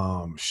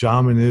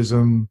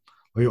 shamanism,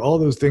 like all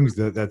those things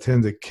that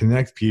tend to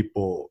connect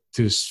people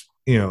to,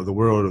 the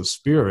world of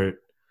spirit.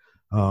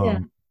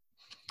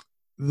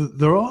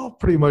 They're all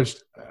pretty much,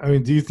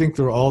 do you think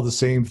they're all the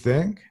same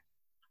thing?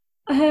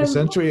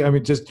 Essentially,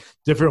 just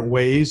different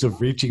ways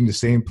of reaching the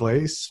same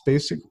place,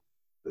 basically,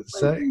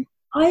 say?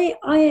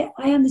 I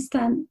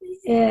understand.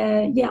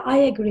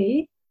 I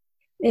agree.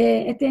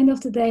 At the end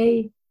of the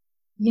day,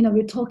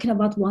 we're talking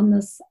about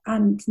oneness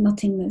and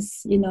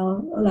nothingness,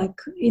 like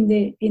in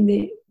the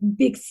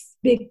big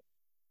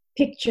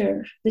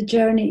picture, the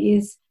journey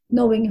is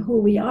knowing who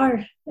we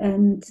are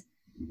and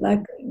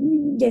like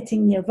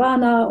getting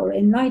nirvana or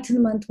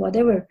enlightenment,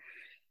 whatever.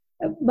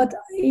 But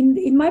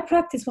in my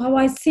practice, how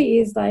I see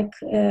is like,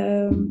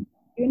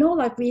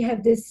 like we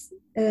have this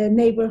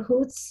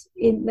neighborhoods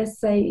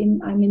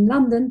I'm in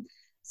London.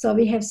 So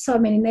we have so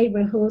many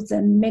neighborhoods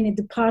and many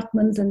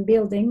departments and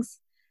buildings.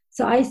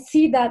 So I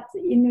see that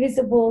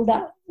invisible,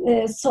 that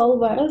soul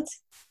world,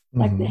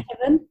 like the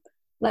heaven,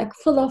 like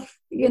full of,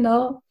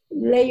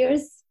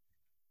 layers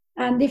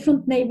and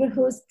different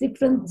neighborhoods,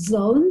 different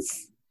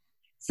zones.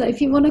 So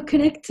if you want to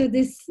connect to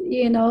this,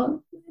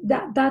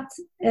 that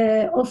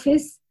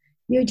office,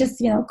 you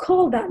just,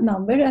 call that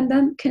number and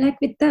then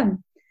connect with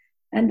them.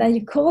 And then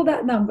you call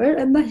that number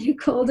and then you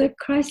call the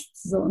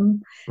Christ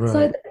zone. Right.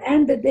 So,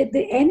 and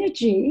the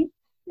energy,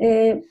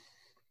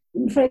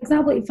 for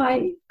example, if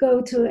I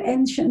go to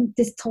ancient,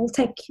 this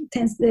Toltec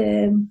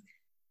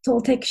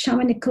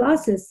shamanic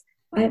classes,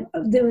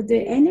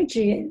 the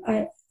energy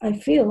I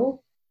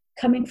feel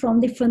coming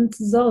from different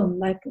zone,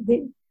 like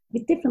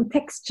with different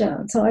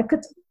texture. So I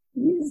could,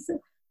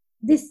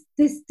 this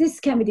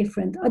can be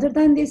different. Other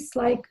than this,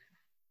 like,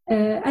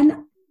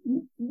 and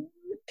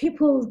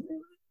people,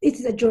 it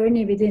is a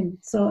journey within.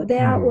 So they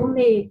are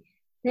only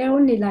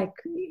like,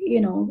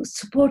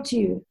 support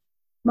you.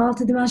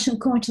 Multidimensional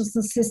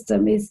consciousness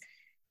system is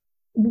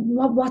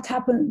what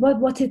happened.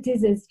 What it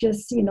is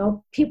just,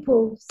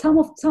 people.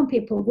 Some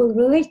people will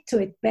relate to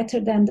it better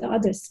than the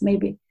others.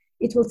 Maybe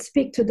it will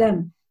speak to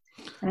them,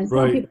 and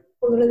some people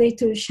will relate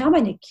to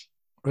shamanic.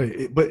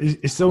 Right, but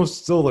it's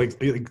still like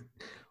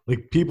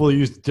people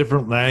use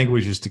different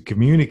languages to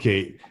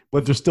communicate,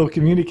 but they're still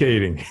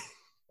communicating.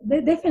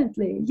 They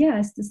definitely,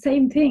 yes, the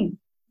same thing.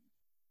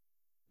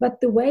 But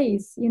the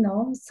ways,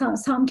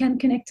 some can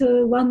connect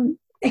to one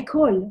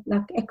école,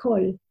 like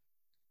école.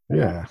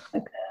 Yeah.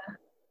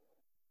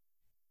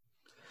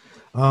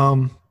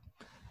 Do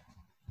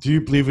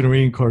you believe in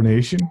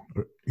reincarnation?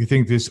 Or you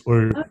think this,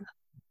 or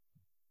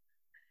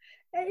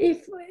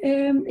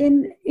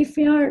if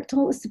we are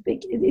told to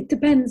speak, it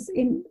depends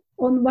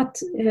on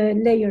what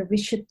layer we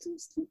should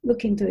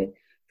look into it.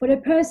 For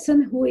a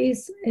person who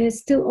is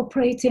still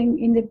operating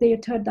in their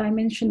third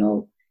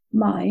dimensional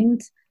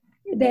mind,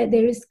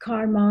 there is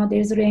karma,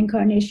 there's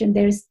reincarnation,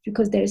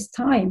 because there's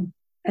time,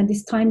 and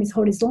this time is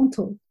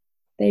horizontal.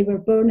 They were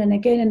born and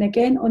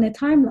again on a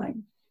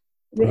timeline,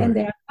 and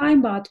they are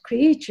time-bound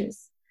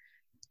creatures.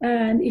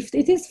 And if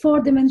it is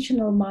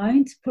four-dimensional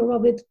mind,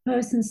 probably the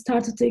person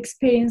started to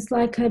experience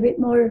like a bit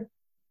more,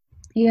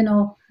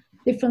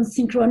 different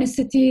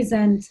synchronicities,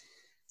 and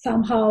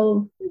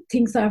somehow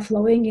things are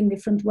flowing in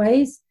different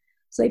ways.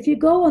 So if you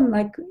go on,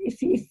 like,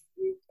 if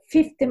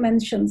fifth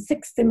dimension,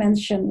 sixth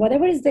dimension,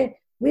 whatever is the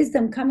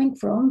wisdom coming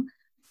from,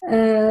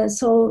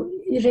 so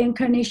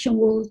reincarnation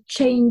will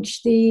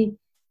change the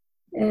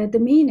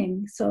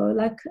meaning. So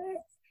like,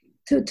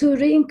 to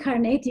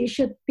reincarnate, you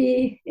should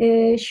be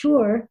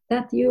sure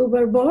that you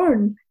were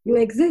born, you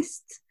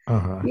exist.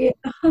 Yeah.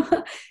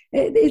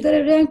 Is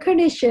there a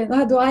reincarnation?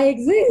 How do I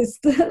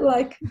exist?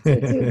 Like,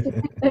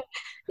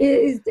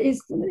 is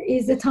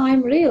the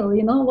time real?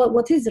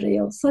 What is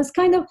real? So it's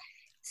kind of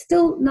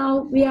still, now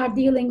we are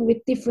dealing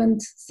with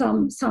different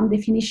some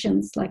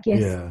definitions. Like,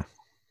 yes, yeah,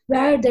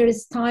 where there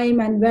is time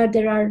and where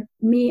there are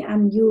me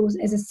and you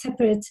as a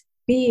separate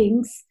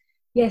beings,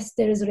 yes,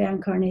 there is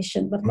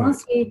reincarnation. But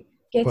once we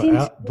get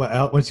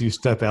into once you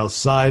step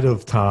outside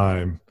of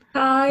time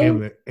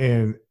time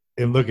and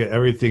look at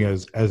everything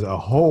as a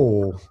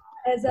whole,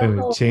 as a then it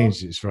whole.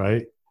 changes,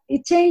 right?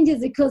 It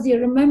changes because you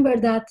remember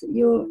that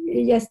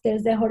yes,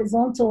 there's a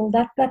horizontal,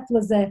 that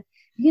was a,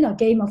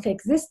 game of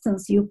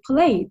existence you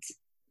played.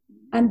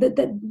 And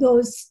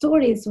those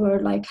stories were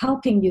like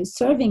helping you,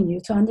 serving you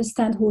to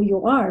understand who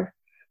you are,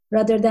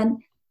 rather than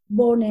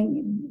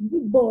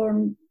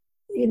born,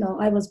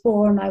 I was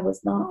born,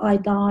 I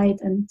died,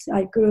 and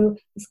I grew.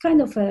 It's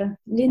kind of a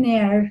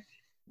linear,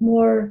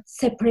 more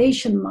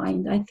separation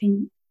mind, I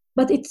think.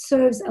 But it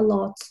serves a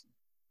lot,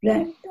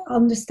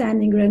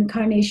 understanding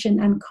reincarnation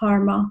and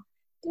karma,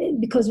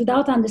 because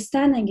without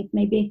understanding it,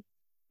 maybe,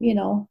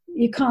 you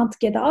can't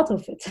get out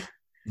of it.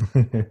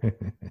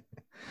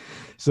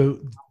 So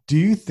do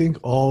you think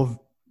all of,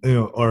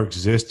 our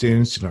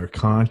existence and our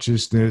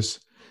consciousness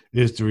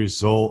is the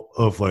result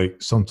of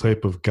like some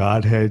type of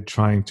Godhead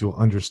trying to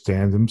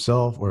understand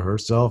himself or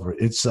herself or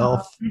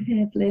itself?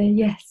 Definitely,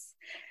 yes.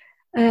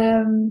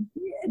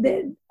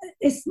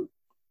 It's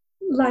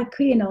like,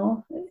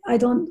 I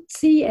don't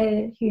see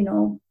a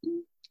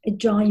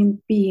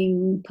giant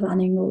being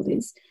planning all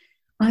this.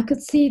 I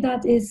could see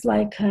that is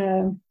like,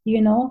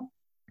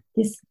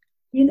 this,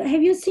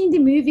 have you seen the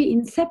movie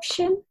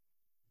Inception?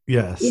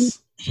 Yes.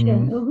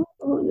 Inception.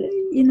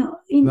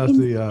 Mm-hmm. That's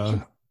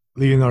the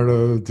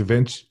Leonardo da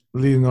Vinci,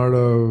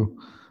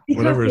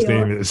 whatever his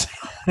name is.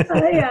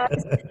 Yeah,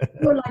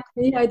 more like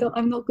me.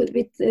 I'm not good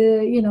with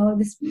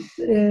this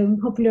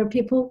popular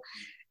people,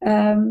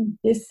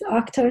 these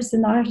actors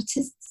and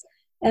artists.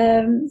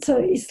 So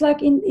it's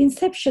like in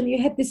Inception,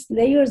 you had these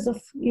layers of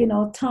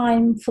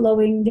time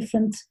flowing,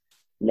 different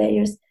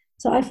layers.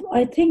 So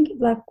I think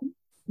like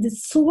the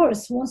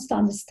source wants to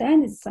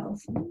understand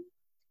itself.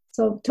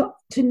 So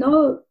to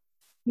know,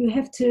 you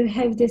have to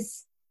have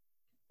this,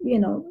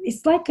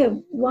 it's like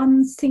a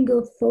one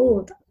single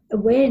thought,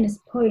 awareness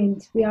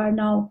point. We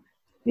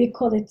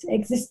call it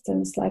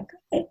existence, like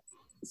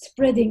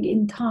spreading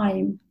in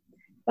time.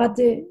 But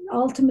the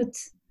ultimate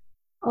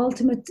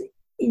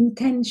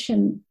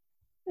intention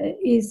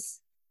is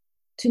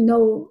to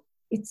know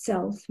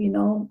itself,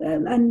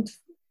 and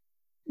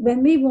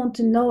when we want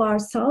to know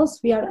ourselves,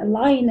 we are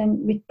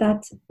aligning with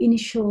that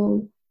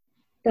initial,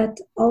 that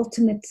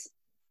ultimate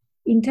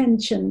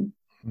intention,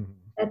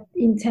 that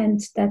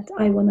intent that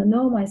I want to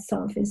know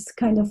myself, is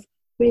kind of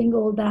bring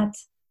all that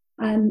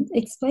and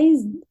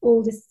explains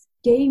all this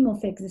game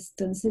of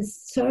existence, is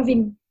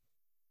serving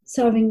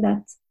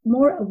that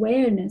more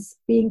awareness,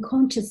 being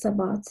conscious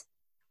about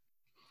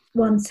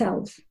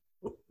oneself.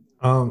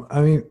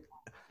 I mean,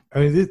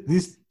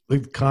 this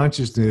like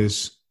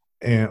consciousness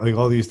and like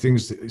all these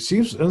things. It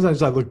seems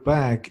sometimes I look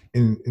back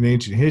in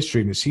ancient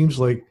history, and it seems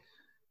like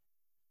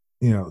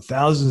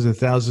thousands and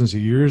thousands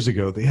of years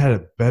ago, they had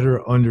a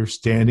better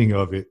understanding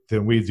of it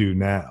than we do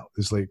now.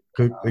 It's like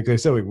I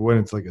said, we went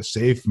into like a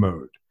safe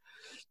mode.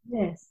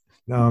 Yes.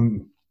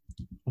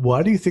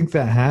 Why do you think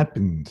that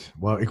happened?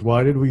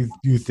 Why did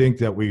you think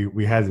that we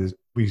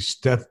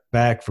stepped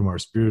back from our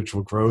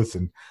spiritual growth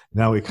and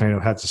now we kind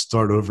of had to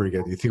start over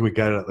again? Do you think we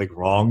got it like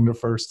wrong the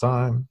first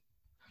time?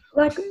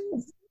 Like,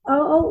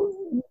 I'll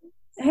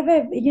have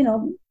a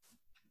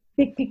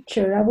big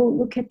picture. I will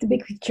look at the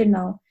big picture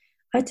now.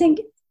 I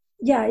think,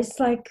 yeah, it's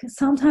like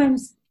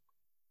sometimes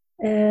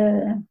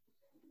you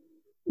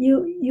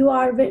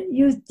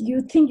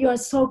think you are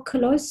so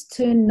close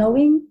to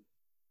knowing,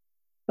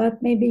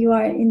 but maybe you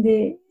are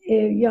you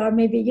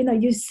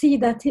see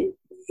that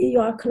you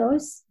are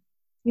close,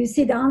 you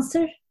see the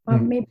answer, or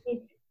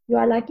maybe you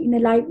are like in a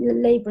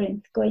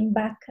labyrinth, going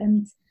back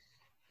and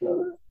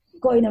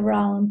going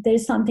around.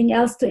 There's something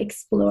else to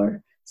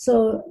explore.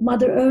 So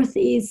Mother Earth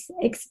is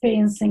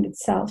experiencing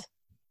itself.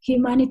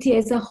 Humanity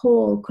as a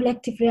whole,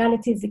 collective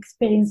reality is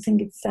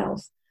experiencing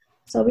itself.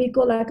 So we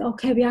go like,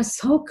 okay, we are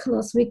so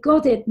close, we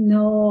got it.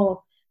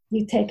 No,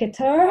 you take a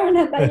turn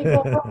and then you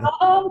go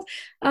around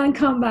and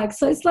come back.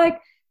 So it's like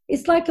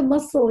a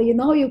muscle,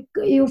 you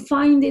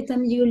find it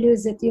and you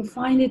lose it. You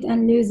find it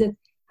and lose it.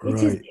 Right.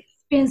 It is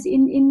experience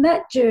in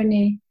that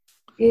journey.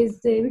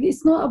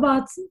 It's not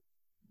about,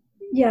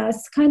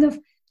 it's kind of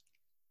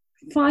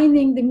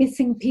finding the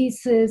missing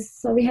pieces.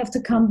 So we have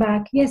to come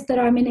back. Yes, there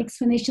are many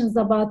explanations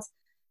about,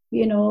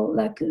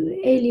 like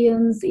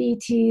aliens,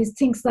 ETs,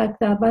 things like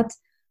that. But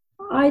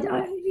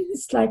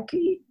it's like,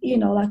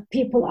 like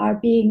people are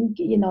being,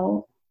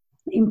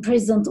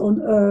 imprisoned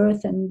on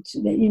Earth, and,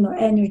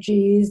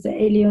 energies, the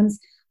aliens.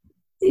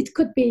 It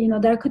could be,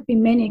 there could be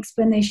many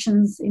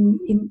explanations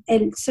in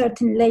a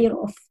certain layer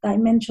of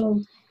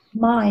dimensional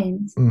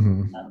mind.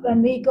 Mm-hmm.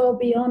 When we go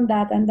beyond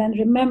that and then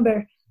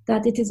remember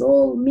that it is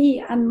all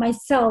me and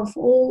myself,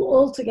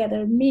 all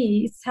together,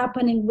 me, it's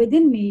happening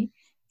within me,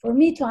 for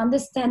me to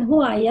understand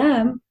who I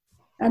am,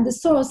 and the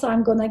source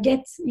I'm going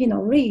to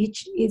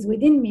reach is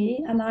within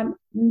me, and I'm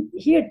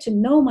here to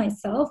know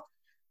myself.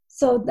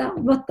 So that,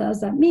 what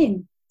does that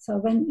mean?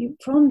 So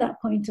from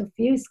that point of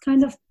view, it's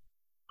kind of,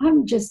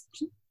 I'm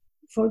just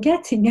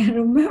forgetting and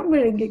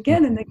remembering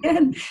again and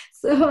again.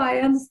 So I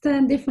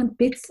understand different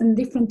bits and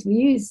different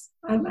views.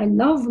 I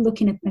love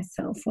looking at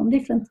myself from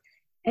different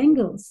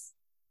angles.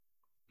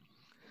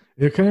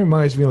 It kind of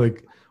reminds me,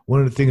 like,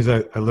 one of the things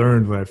I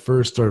learned when I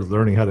first started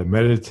learning how to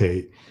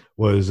meditate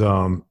was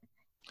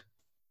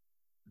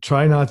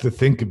try not to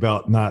think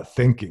about not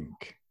thinking.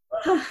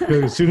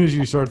 Because as soon as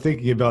you start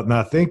thinking about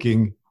not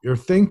thinking, you're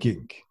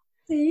thinking.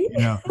 See? You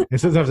know, and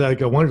sometimes I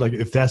wonder, like,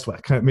 if that's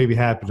what kind of maybe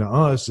happened to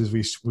us, is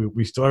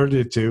we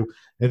started to,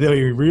 and then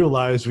we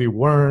realized we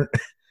weren't,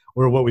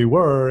 or what we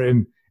were,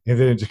 and then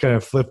it just kind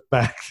of flipped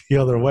back the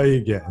other way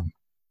again.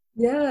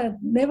 Yeah,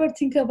 never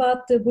think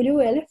about the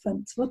blue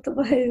elephant. What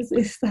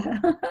is that?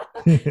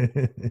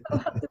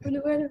 About the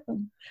blue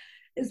elephant.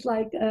 It's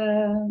like,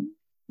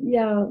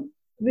 yeah,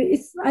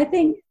 I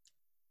think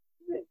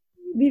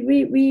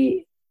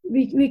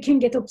we can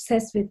get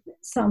obsessed with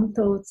some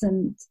thoughts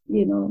and,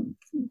 you know,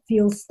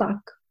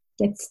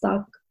 get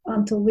stuck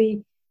until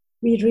we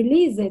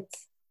release it.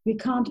 We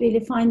can't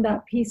really find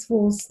that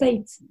peaceful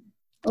state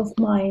of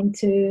mind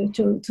to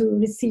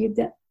receive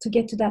that, to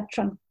get to that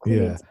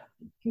tranquility,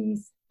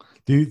 peace.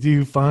 Do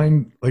you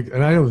find, like,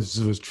 and I know this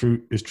is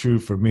true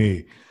for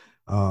me,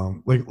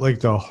 like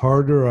the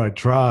harder I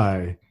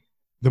try,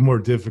 the more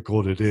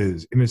difficult it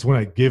is, and it's when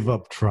I give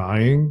up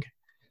trying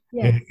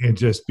and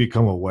just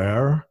become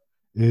aware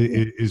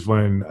is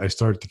when I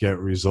start to get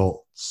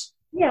results.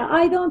 Yeah,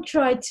 I don't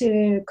try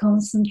to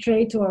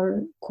concentrate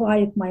or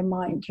quiet my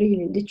mind,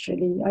 really,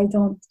 literally. I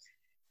don't.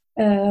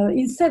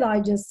 Instead,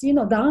 I just, you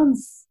know,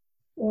 dance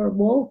or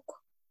walk.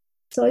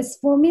 So it's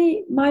for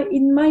me,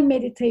 in my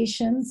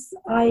meditations,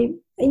 and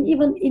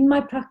even in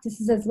my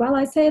practices as well,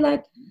 I say,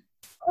 like,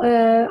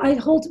 I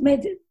hold, by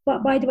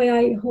the way,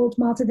 I hold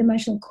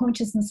multidimensional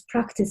consciousness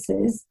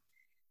practices.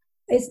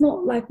 It's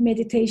not like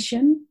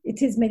meditation.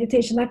 It is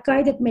meditation, like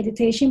guided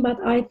meditation, but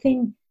I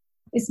think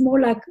it's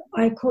more like,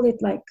 I call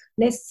it like,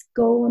 let's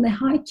go on a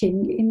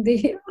hiking in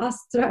the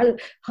astral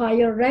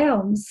higher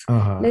realms.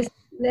 Uh-huh.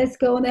 Let's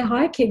go on a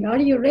hiking. Are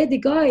you ready,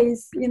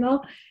 guys? You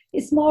know,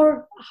 it's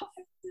more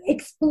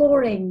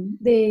exploring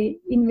the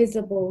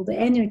invisible, the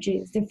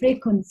energies, the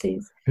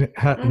frequencies. And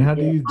how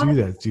do you do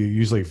that? Do you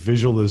use, like,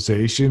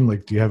 visualization?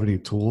 Like, do you have any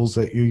tools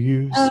that you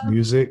use?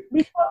 Music?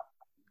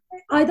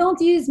 I don't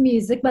use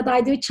music, but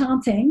I do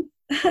chanting.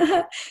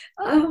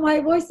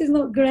 My voice is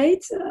not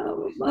great.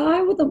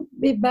 I wouldn't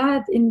be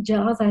bad in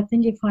jazz, I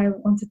think, if I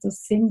wanted to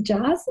sing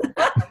jazz.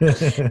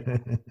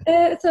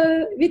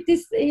 So with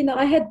this, you know,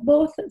 I had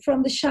both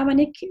from the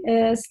shamanic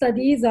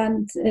studies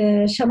and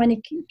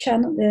shamanic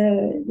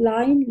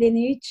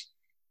lineage,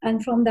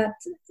 and from that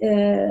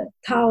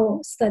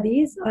Tao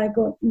studies, I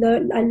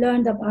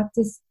learned about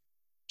this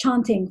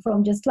chanting,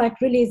 from just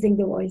like releasing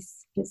the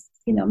voice, just,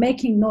 you know,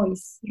 making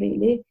noise,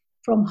 really,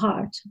 from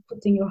heart,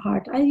 putting your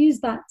heart. I use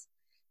that.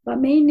 But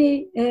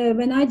mainly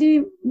when I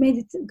do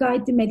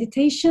guide the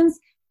meditations,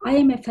 I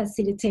am a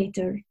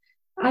facilitator.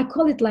 I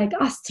call it like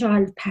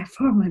astral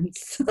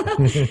performance.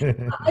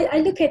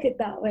 I look at it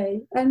that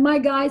way. And my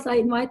guys, I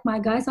invite my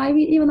guys, I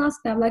even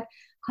ask them, like,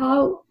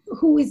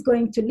 who is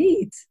going to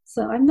lead?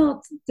 So I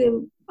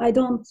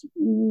don't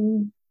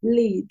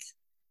lead.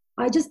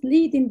 I just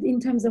lead in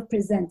terms of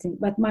presenting,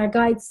 but my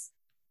guides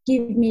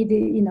give me the,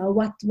 you know,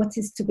 what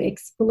is to be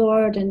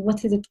explored and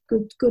what is it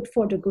good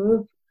for the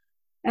group.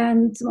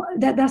 And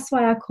that's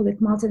why I call it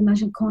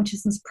multidimensional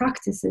consciousness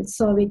practices.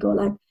 So we go,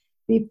 like,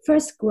 we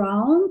first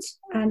ground,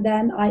 and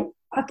then I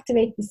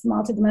activate this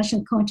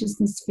multidimensional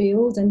consciousness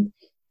field and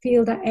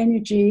feel the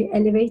energy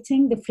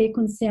elevating, the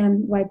frequency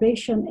and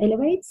vibration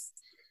elevates.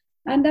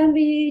 And then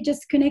we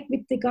just connect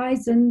with the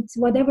guides and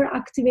whatever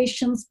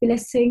activations,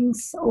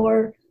 blessings,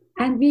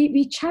 and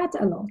we chat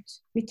a lot.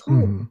 We talk.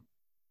 Mm-hmm.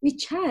 We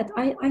chat.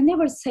 I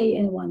never say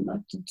anyone,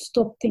 like, to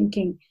stop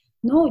thinking.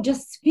 No,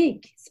 just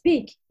speak.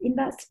 In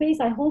that space,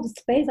 I hold the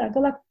space. I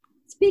go, like,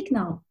 speak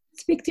now.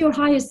 Speak to your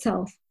higher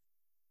self.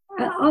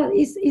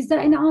 Is there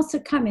an answer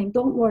coming?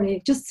 Don't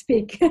worry. Just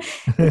speak.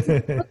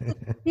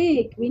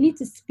 Speak. We need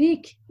to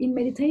speak in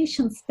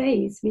meditation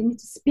space. We need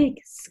to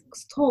speak.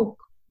 Talk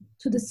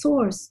to the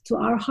source, to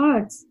our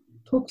hearts.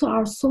 Talk to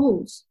our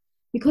souls.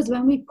 Because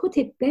when we put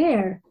it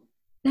there,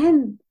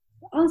 then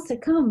the answer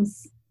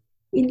comes.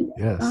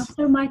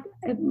 Answer might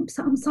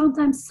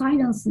sometimes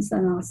silence is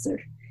an answer.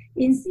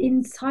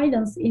 In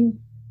silence, in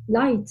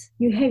light,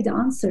 you have the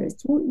answers.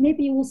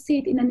 Maybe you will see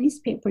it in a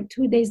newspaper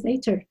 2 days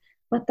later,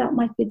 but that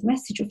might be the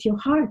message of your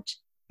heart.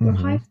 Your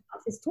higher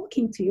self is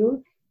talking to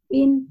you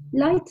in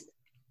light.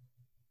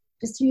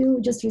 You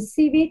just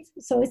receive it.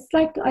 So it's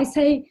like I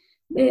say,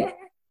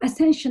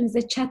 ascension is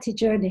a chatty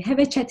journey. Have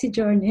a chatty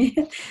journey.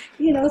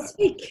 You know,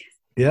 speak.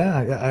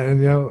 Yeah,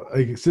 and, you know,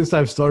 like, since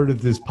I've started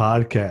this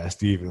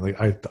podcast, even, like,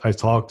 I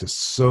talk to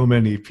so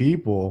many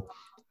people,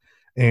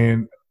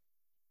 and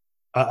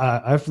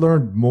I've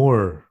learned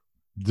more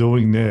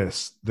doing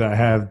this than I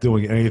have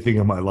doing anything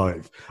in my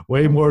life.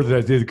 Way more than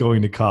I did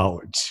going to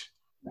college.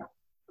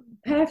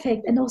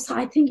 Perfect. And also,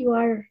 I think you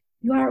are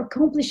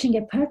accomplishing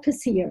a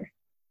purpose here.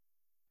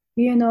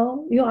 You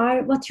know,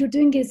 what you're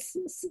doing is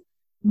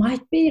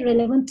might be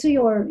relevant to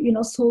your,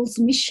 soul's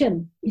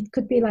mission. It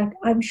could be like,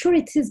 I'm sure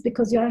it is,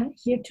 because you're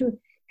here to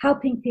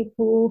helping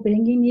people,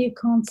 bringing new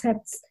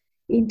concepts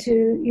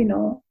into,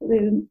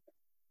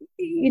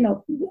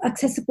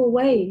 accessible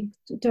way,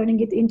 to turning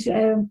it into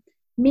a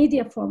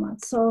media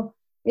format. So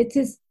it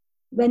is,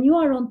 when you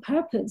are on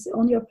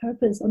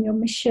your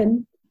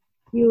mission,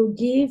 you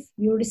give,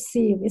 you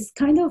receive. It's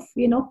kind of,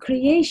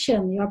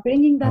 creation. You are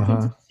bringing that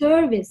into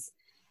service.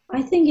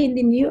 I think in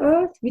the new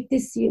earth, with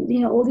this,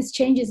 all these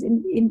changes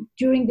in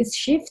during this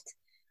shift,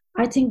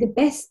 I think the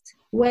best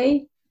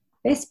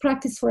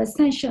practice for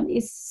ascension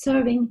is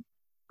serving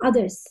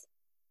others,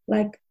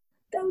 like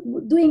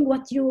doing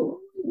what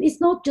you.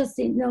 It's not just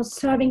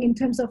serving in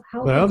terms of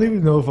how. But I don't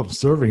even know if I'm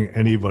serving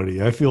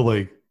anybody. I feel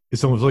like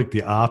it's almost like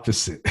the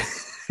opposite.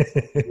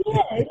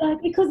 Yeah,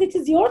 because it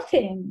is your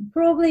thing.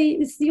 Probably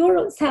it's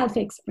your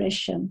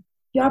self-expression.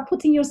 You are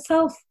putting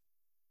yourself.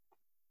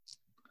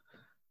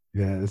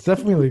 Yeah, this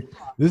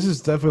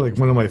is definitely like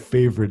one of my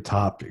favorite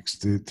topics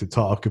to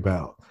talk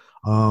about.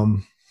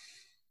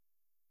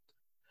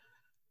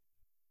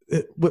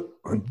 But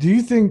do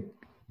you think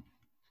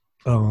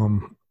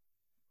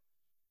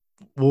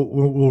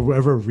we'll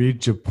ever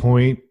reach a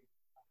point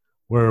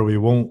where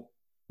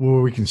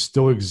we can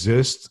still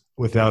exist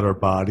without our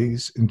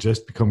bodies and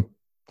just become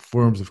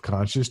forms of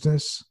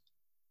consciousness?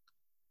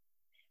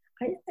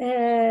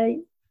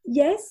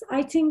 Yes,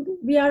 I think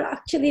we are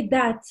actually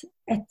that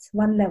at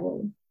one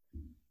level.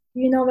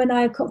 When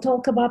I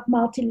talk about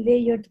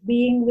multi-layered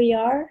being, we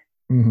are,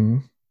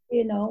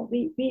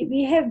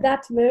 we have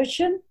that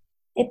version,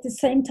 at the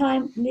same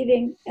time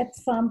living at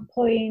some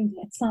point,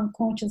 at some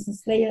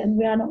consciousness layer, and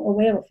we are not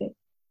aware of it.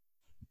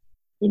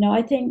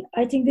 I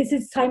think this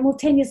is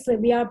simultaneously,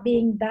 we are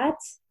being that,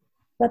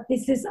 but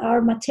this is our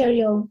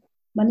material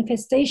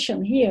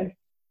manifestation here.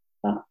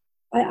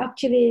 I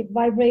actually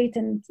vibrate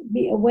and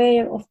be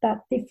aware of that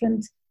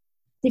different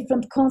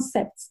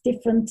concepts,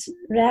 different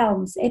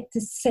realms at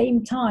the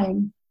same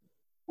time.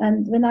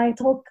 And when I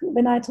talk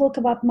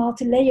about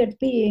multi-layered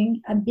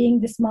being and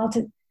being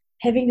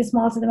having this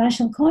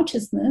multidimensional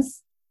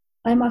consciousness,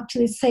 I'm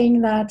actually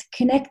saying that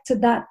connect to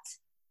that,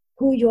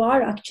 who you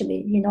are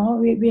actually.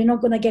 We're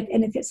not going to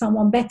get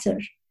someone better.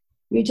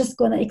 We're just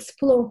going to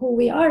explore who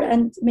we are,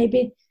 and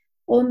maybe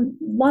on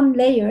one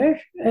layer,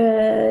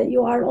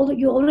 you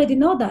already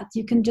know that.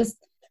 You can just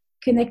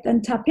connect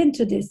and tap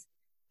into this.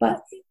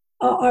 But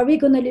are we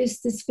going to lose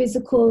this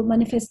physical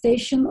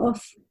manifestation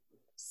of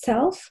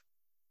self?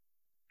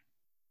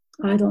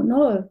 I don't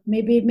know.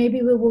 Maybe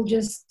we will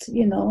just,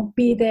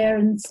 be there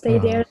and stay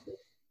there,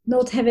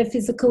 not have a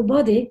physical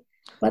body.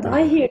 But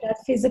I hear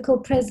that physical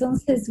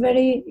presence is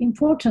very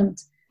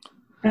important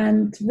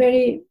and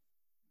very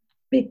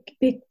big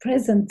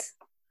present.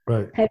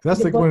 Right.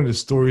 That's like one of the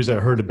stories I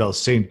heard about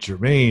Saint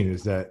Germain,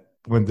 is that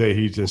one day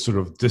he just sort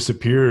of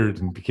disappeared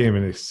and became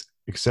an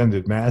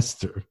ascended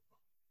master.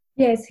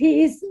 Yes,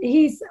 he is.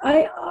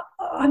 I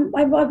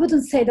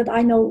wouldn't say that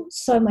I know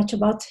so much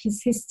about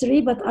his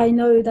history, but I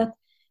know that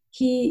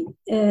he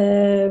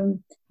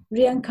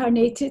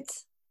reincarnated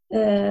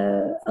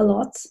a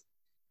lot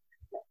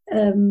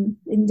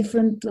in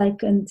different,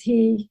 and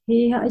he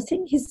I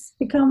think he's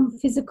become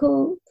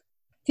physical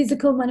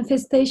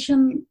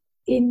manifestation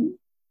in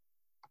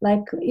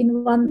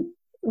one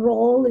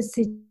role. Is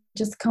he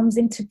just comes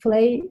into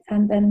play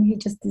and then he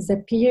just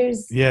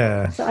disappears.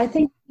 Yeah. So I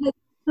think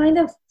kind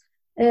of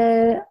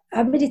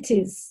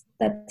abilities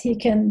that he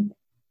can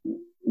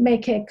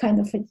make a kind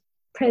of a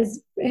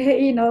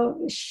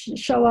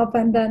show up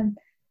and then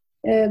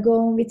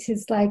go on with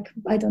his, I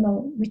don't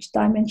know which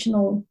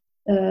dimensional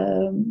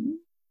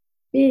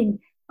being.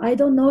 I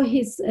don't know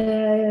his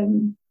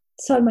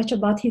so much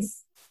about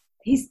his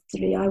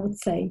history, I would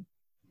say,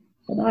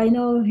 but I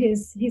know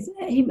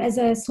him as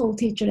a soul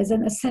teacher, as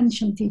an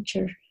ascension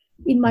teacher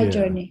in my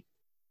journey.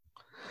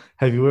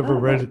 Have you ever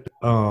read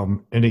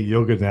any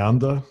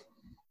Yogananda?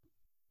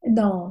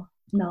 No.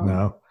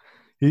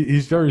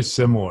 He's very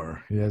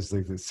similar. He has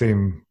the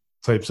same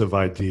types of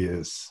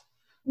ideas.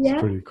 Yeah,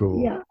 it's pretty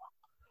cool. Yeah,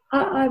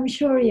 I'm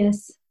sure.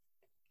 Yes,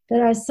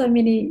 there are so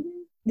many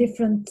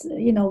different,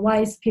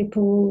 wise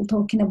people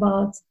talking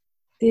about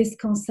these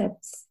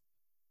concepts.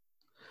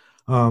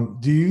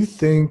 Do you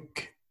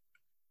think?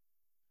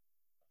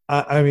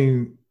 I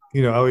mean,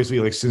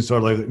 obviously, since our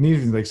life, and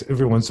even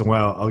every once in a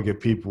while, I'll get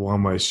people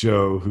on my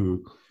show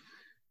who,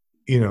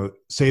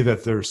 say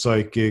that they're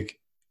psychic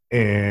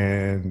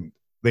and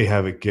they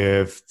have a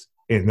gift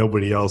and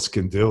nobody else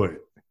can do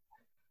it.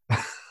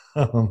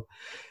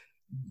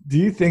 Do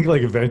you think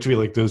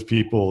eventually those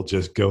people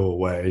just go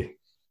away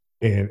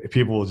and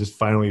people will just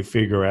finally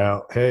figure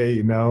out,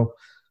 hey,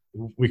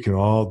 we can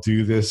all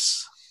do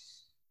this?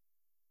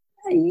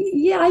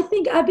 Yeah, I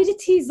think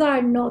abilities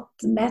are not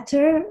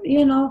matter.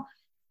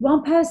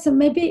 One person,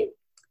 maybe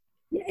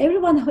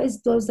everyone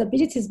has those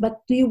abilities,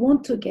 but do you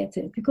want to get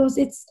it? Because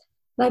it's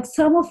like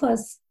some of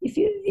us, if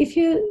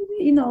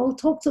you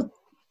talk to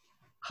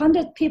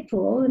 100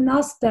 people and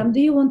ask them, do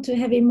you want to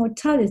have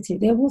immortality?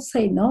 They will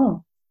say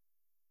no.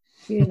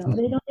 They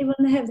don't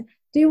even have.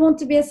 Do you want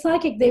to be a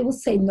psychic? They will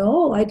say,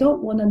 no, I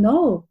don't want to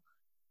know.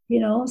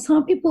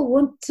 Some people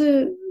want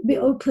to be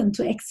open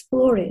to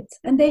explore it,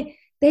 and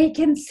they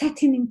can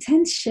set an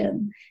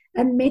intention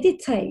and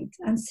meditate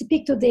and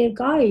speak to their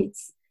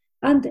guides.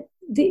 And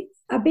the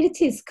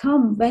abilities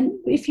come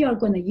if you are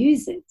going to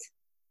use it.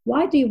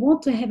 Why do you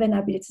want to have an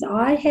ability?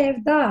 I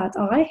have that.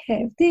 I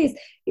have this.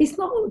 It's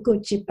not a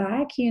Gucci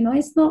bag,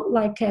 It's not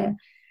like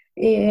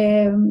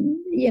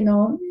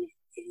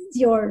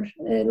your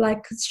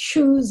like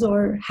shoes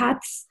or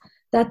hats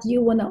that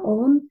you want to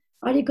own.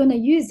 Are you going to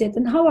use it,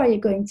 and how are you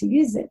going to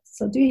use it?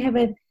 So do you have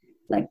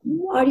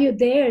are you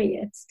there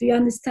yet? Do you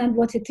understand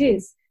what it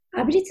is?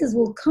 Abilities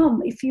will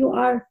come if you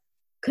are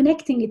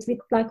connecting it with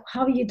like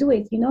how you do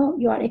it.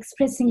 You are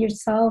expressing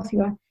yourself,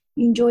 you are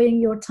enjoying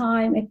your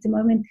time at the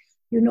moment.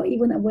 You're not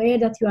even aware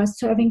that you are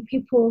serving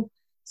people.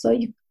 So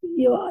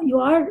you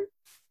are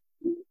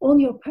on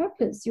your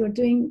purpose. You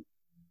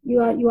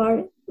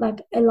are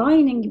like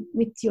aligning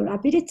with your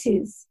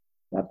abilities.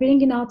 You are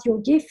bringing out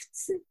your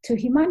gifts to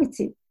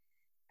humanity.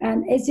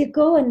 And as you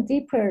go and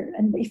deeper,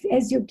 and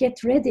as you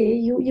get ready,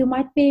 you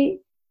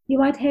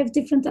might have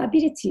different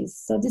abilities.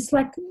 So this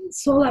like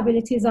soul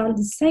abilities are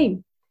the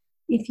same.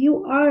 If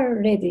you are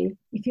ready,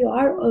 if you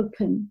are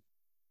open,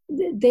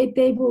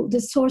 the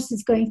source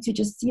is going to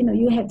just,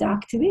 you have the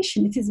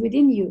activation. It is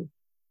within you,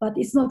 but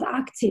it's not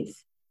active,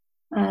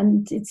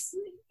 and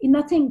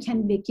nothing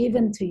can be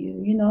given to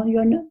you.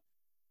 You're not.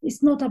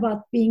 It's not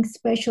about being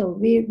special.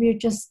 We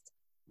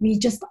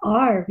just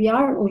are. We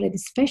are already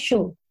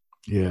special.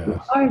 Yeah. We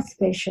are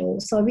special.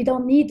 So we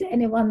don't need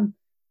anyone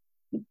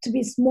to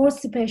be more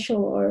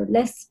special or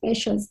less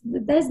special.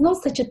 There's no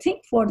such a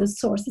thing for the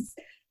source.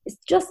 It's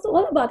just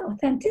all about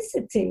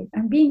authenticity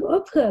and being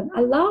open,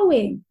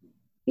 allowing,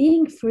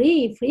 being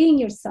free, freeing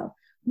yourself.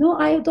 No,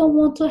 I don't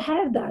want to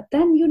have that.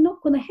 Then you're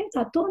not going to have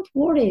that. Don't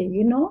worry,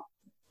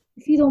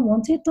 If you don't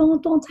want it,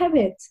 don't have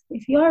it.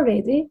 If you are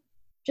ready,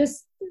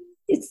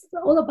 it's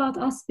all about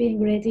us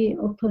being ready,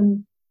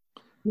 open.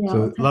 Yeah,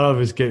 so a lot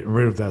of it's getting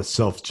rid of that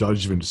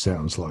self-judgment,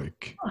 sounds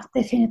like. Oh,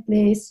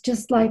 definitely. It's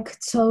just like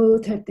so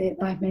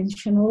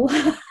third-dimensional.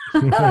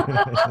 I'm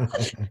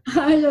just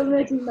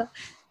making that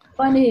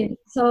funny.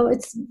 So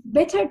it's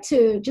better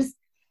to just,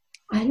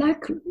 I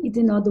like,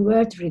 the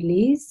word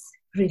release.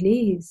 If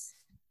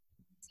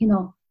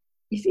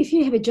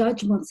you have a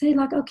judgment, say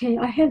like, okay,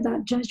 I have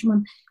that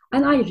judgment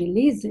and I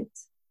release it.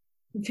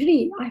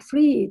 I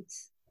free it.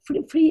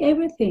 Free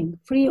everything.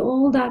 Free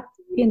all that,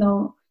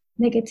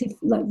 negative,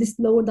 like this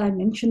lower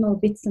dimensional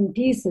bits and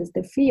pieces,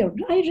 the fear.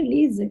 I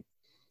release it.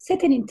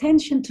 Set an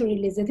intention to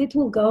release it. It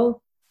will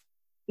go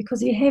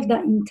because you have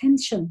that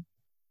intention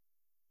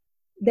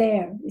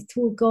there. It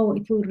will go.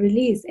 It will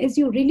release. As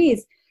you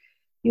release,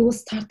 you will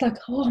start like,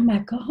 oh my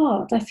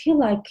God, I feel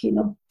like,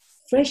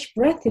 fresh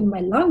breath in my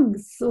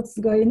lungs. What's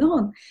going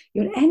on?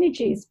 Your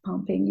energy is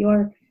pumping.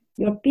 Your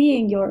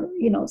being, your,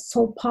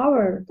 soul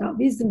power, that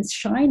wisdom is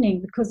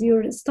shining because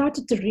you're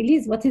started to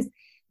release what is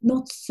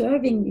not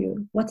serving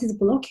you, what is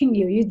blocking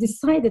you. You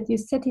decided, you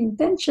set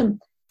intention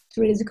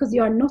to release because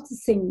you are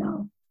noticing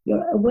now.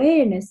 Your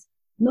awareness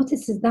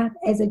notices that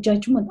as a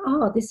judgment.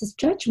 This is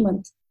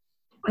judgment.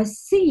 I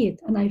see it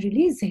and I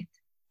release it.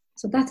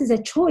 So that is a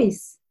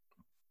choice.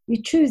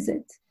 You choose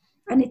it,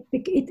 and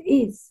it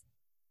is.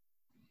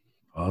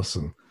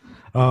 Awesome.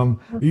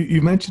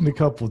 You mentioned a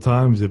couple of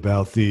times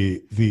about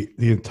the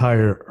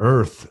entire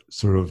Earth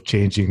sort of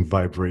changing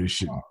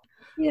vibration.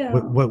 Yeah.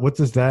 What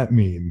does that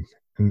mean?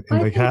 And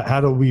like, how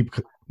do we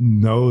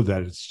know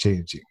that it's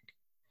changing?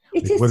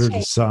 What are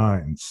the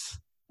signs?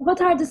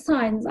 What are the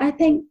signs? I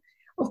think,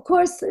 of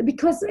course,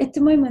 because at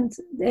the moment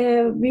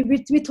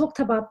we talked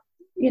about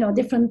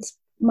different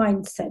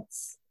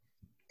mindsets,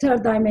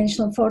 third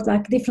dimensional, fourth,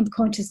 like different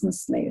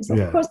consciousness layers.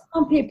 Of course,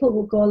 some people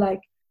will go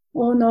like,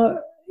 oh no,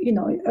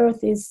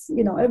 Earth is,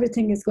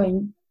 everything is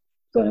going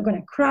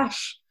to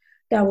crash.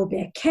 There will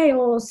be a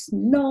chaos.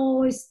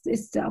 No, it's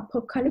the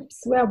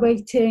apocalypse. We're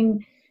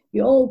waiting.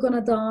 You're all going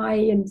to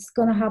die and it's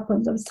going to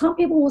happen. So some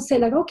people will say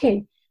like,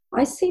 okay,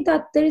 I see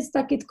that there is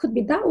like, it could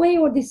be that way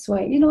or this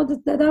way. There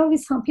will be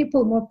some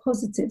people more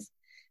positive.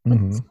 But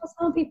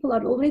some people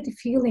are already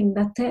feeling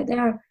that they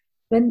are,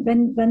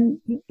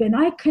 when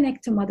I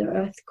connect to Mother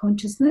Earth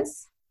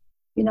consciousness,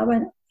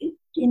 when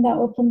in that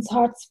open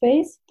heart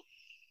space,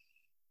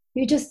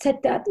 you just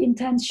set that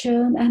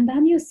intention and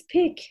then you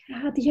speak.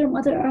 Dear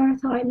Mother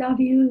Earth, I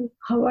love you.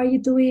 How are you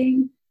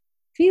doing?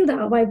 Feel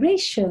that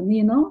vibration,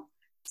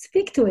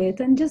 speak to it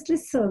and just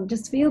listen.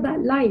 Just feel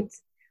that light.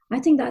 I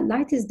think that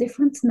light is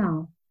different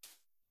now.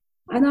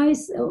 And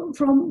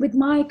with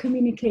my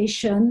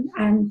communication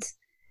and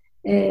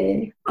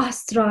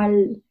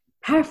astral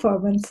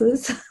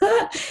performances,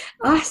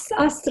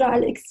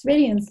 astral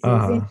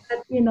experiences,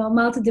 in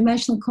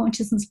multidimensional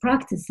consciousness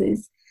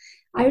practices,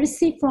 I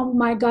receive from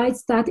my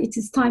guides that it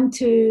is time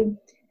to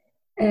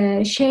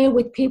share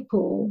with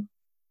people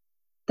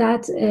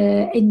that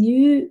a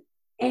new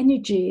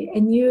energy, a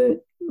new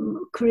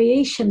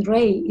creation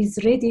ray is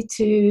ready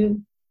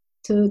to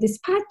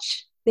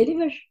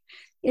deliver.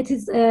 It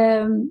is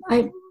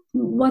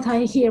what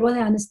I hear, what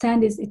I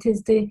understand is it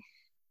is the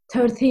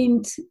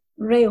 13th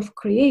ray of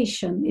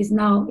creation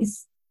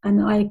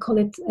and I call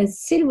it a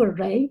silver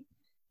ray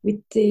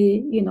with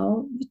the,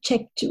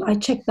 I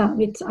checked that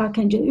with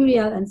Archangel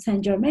Uriel and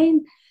Saint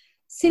Germain.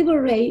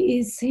 Silver ray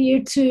is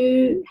here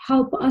to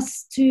help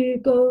us to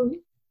go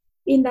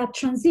in that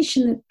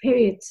transition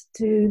period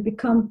to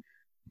become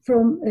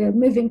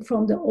moving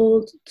from the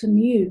old to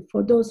new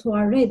for those who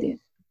are ready.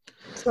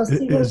 So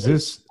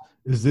is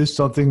this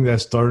something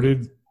that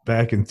started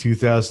back in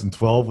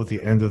 2012 with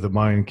the end of the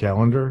Mayan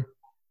calendar?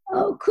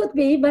 Oh, could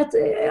be, but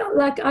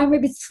I'm a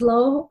bit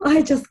slow.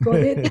 I just got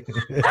it.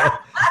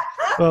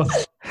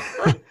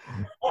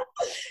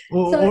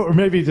 Or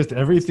maybe just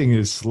everything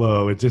is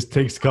slow. It just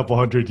takes a couple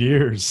hundred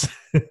years.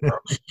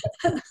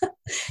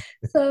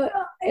 So,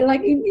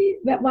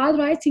 while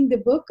writing the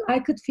book, I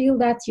could feel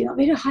that,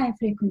 very high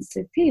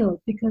frequency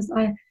field, because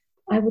I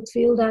would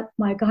feel that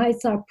my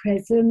guides are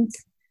present.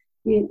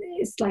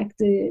 It's like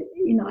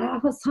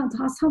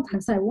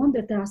sometimes I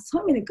wonder, there are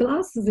so many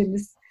glasses in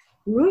this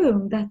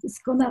room that it's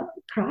gonna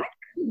crack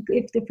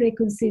if the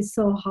frequency is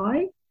so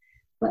high.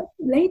 But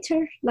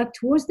later,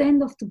 towards the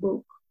end of the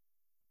book,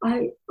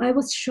 I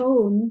was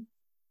shown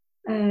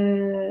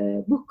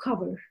a book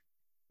cover.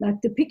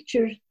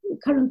 The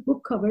current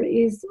book cover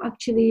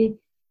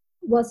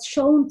was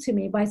shown to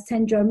me by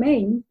Saint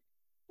Germain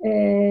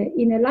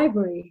in a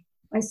library.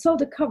 I saw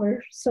the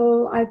cover,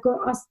 so I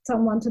asked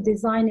someone to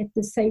design it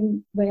the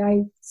same way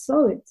I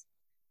saw it.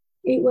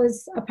 It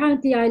was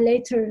apparently I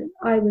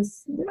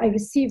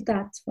received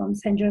that from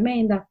Saint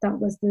Germain that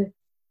was the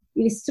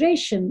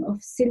illustration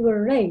of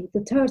silver ray,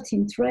 the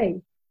 13th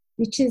ray,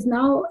 which is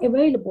now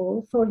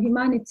available for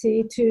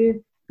humanity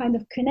to kind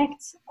of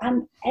connect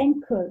and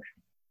anchor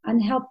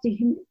and help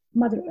the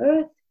Mother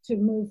Earth to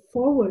move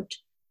forward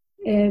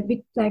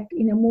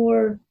in a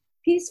more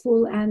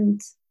peaceful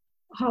and,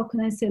 how can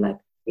I say,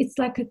 it's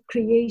like a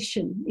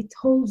creation. It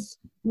holds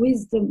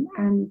wisdom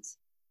and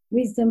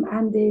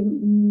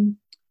the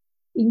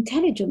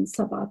intelligence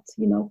about,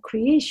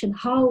 creation,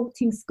 how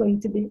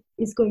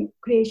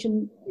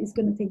creation is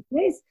going to take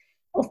place.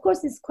 Of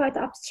course, it's quite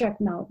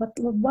abstract now, but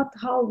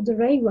how the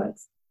ray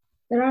works.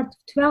 There are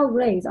 12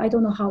 rays. I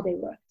don't know how they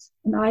worked,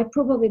 and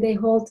they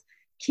hold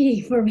key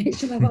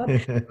information about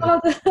how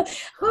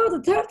the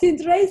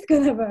 13th ray is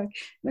gonna work.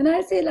 When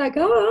I say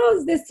how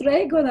is this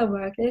ray gonna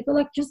work? They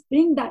go just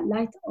bring that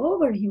light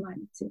over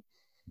humanity.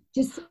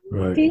 Just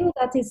feel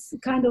that it's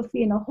kind of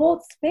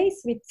hold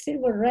space with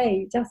silver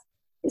ray.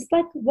 It's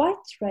like white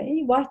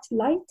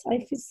light.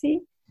 I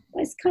see.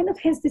 It's kind of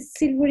has this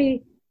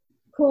silvery,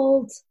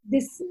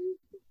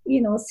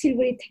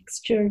 silvery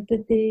texture,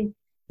 that the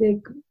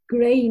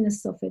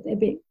grayness of it a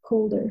bit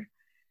colder.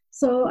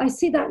 So I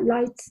see that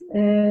light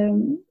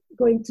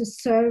going to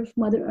serve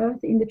Mother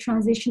Earth in the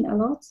transition a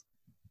lot.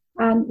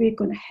 And we're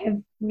going to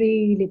have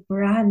really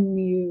brand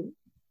new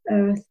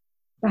Earth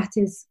that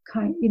is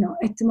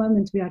at the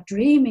moment we are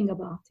dreaming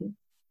about it.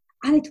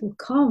 And it will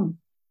come.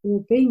 We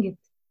will bring it.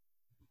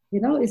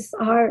 It's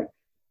our,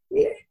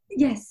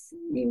 yes,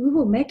 we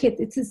will make it.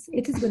 It is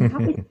going to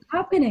happen. It's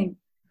happening.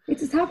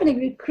 It is happening.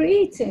 We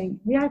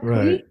are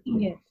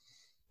creating it.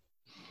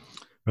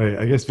 Right.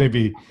 I guess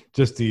maybe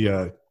just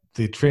the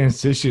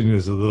transition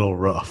is a little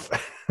rough.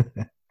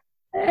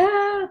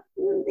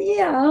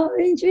 Yeah,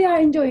 we are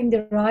enjoying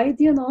the ride,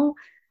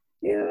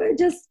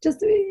 just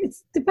it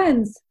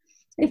depends.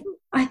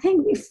 I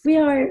think if we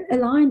are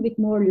aligned with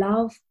more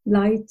love,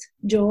 light,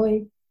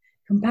 joy,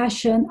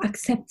 compassion,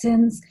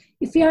 acceptance,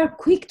 if we are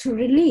quick to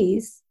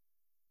release,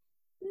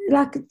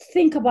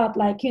 think about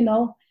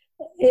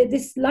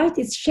this light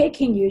is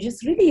shaking you,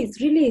 just release,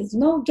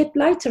 get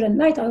lighter and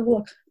lighter. I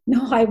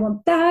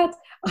want that,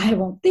 I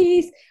want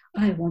this,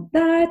 I want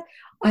that.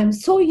 I'm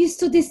so used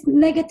to this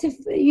negative,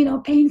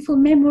 painful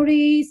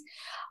memories.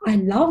 I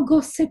love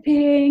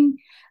gossiping.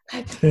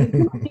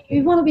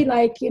 You want to be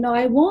I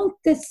want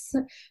this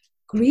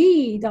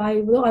greed.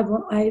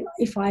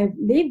 If I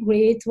leave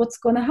greed, what's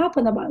going to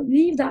happen?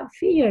 Leave that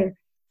fear.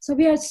 So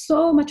we are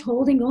so much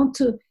holding on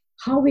to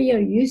how we are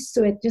used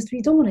to it. Just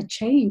we don't want to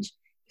change.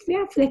 If we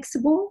are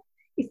flexible,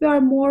 if we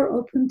are more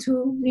open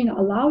to,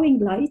 allowing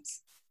light,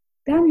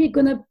 then we're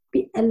going to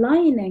be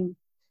aligning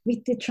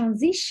with the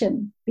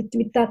transition, with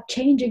that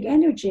changing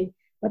energy.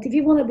 But if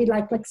you want to be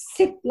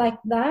sit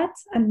like that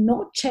and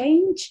not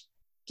change,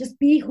 just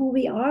be who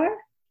we are,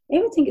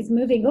 everything is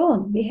moving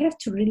on. We have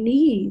to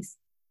release,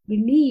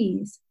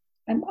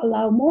 and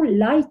allow more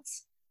light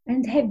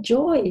and have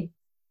joy.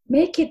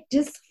 Make it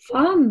just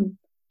fun.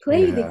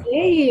 Play the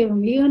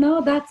game,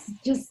 that's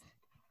just,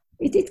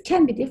 it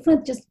can be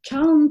different. Just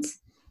chant,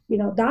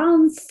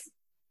 dance,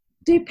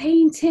 do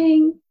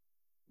painting,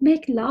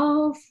 make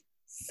love,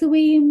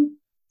 swim,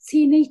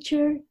 see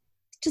nature.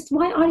 Just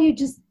why are you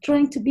just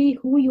trying to be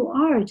who you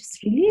are?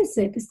 Just release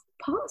it. It's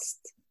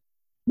past.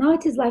 Now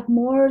it is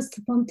more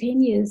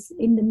spontaneous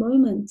in the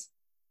moment.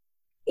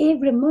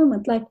 Every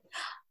moment, that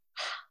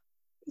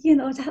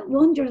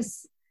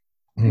wondrous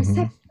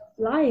perception of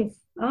life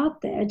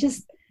out there.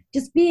 Just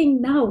just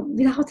being now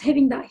without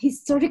having that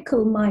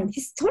historical mind,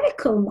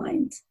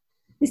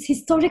 this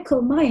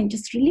historical mind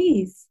just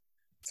release.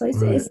 So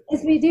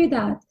as we do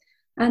that,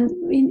 and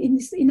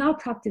in our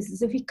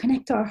practices, if we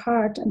connect our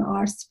heart and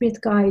our spirit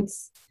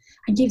guides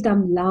and give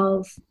them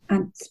love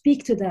and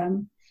speak to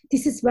them,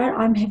 this is where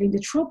I'm having the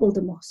trouble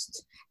the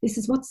most. This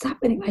is what's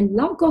happening. I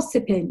love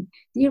gossiping.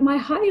 Dear my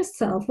higher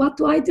self, what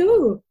do I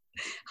do?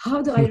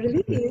 How do I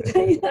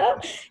release?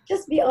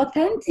 Just be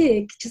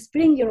authentic. Just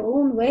bring your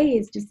own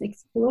ways. Just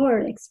explore,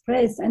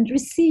 express, and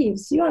receive.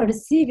 So you are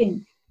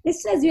receiving.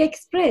 As soon as you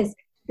express,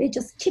 they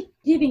just keep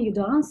giving you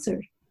the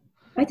answer.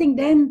 I think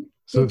then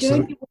the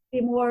journey will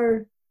be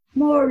more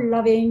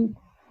loving,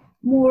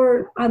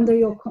 more under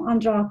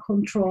our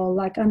control,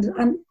 like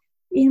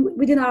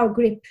within our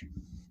grip.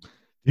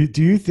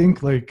 Do you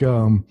think like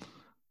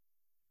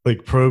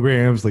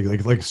programs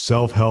like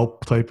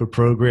self-help type of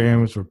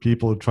programs where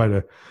people try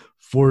to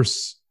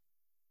force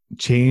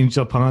change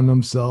upon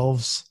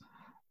themselves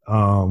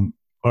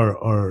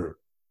or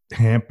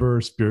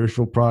hamper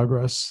spiritual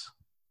progress?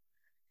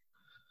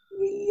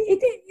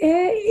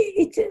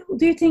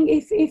 Do you think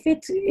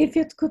if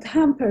it could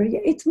hamper?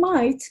 It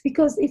might,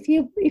 because if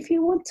you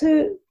want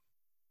to,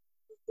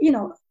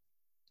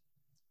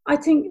 I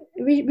think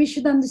we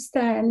should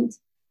understand.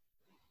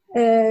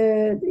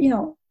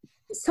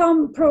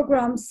 Some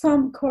programs,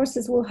 some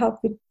courses will help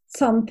with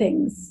some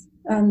things,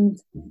 and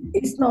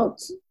it's not.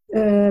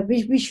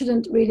 We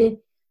shouldn't really,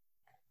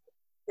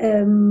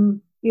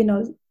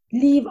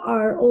 leave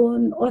our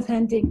own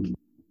authentic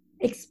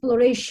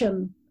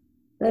exploration.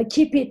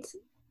 Keep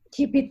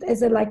it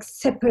as a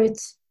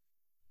separate,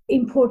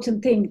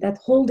 important thing. That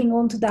holding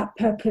on to that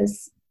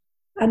purpose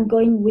and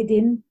going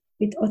within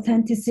with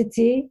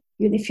authenticity.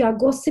 If you are a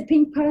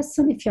gossiping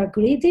person, if you are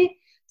greedy,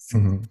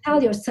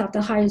 tell yourself,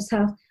 the higher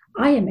self,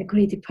 I am a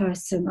greedy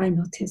person. I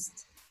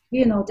noticed.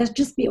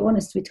 Just be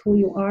honest with who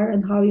you are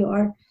and how you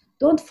are.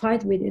 Don't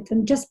fight with it,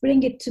 and just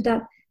bring it to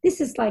that. This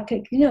is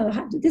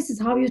this is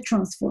how you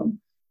transform,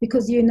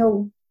 because you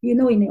know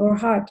in your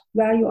heart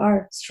where you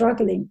are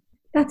struggling.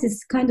 That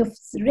is kind of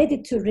ready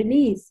to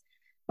release.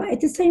 But at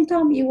the same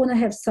time, you want to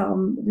have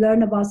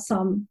learn about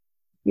some,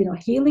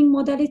 healing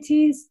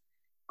modalities,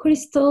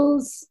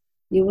 crystals.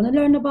 You want to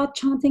learn about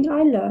chanting.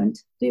 I learned.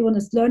 Do you want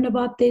to learn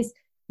about this?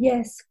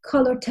 Yes,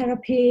 color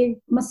therapy,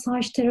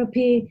 massage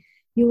therapy.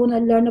 You want to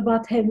learn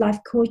about life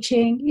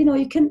coaching.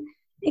 You can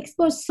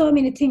explore so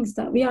many things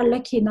that we are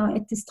lucky now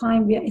at this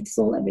time. It's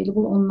all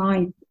available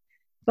online.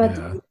 But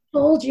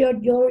told your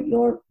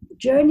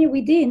journey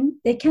within,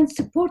 they can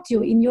support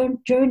you in your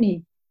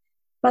journey,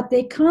 but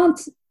they can't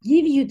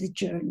give you the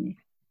journey.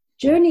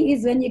 Journey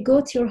is when you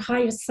go to your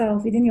higher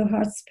self within your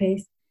heart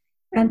space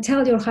and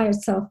tell your higher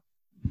self,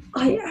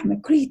 I am a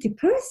greedy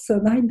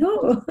person, I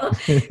know. What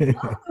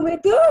do we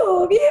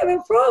do? We have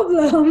a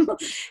problem.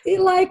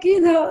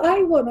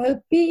 I want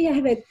to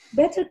have a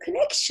better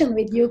connection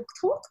with you.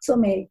 Talk to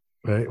me.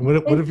 Right.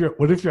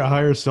 What if your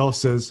higher self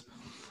says,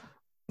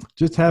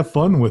 just have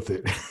fun with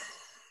it?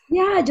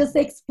 Yeah, just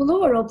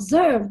explore,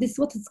 observe. This is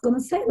what it's going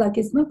to say.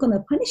 It's not going to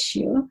punish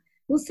you.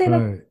 We'll say,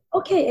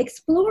 okay,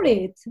 explore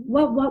it.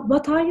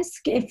 What are you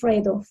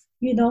afraid of?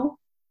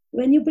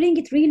 When you bring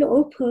it really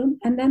open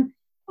and then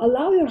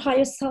allow your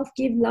higher self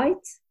give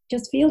light,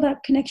 just feel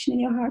that connection in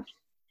your heart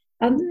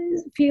and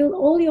feel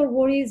all your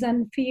worries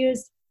and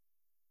fears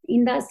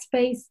in that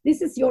space.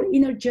 This is your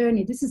inner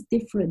journey. This is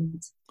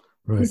different.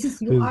 Right. This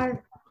is, you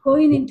are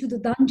going into the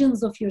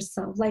dungeons of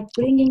yourself,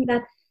 bringing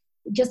that,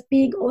 just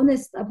being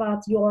honest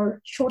about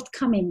your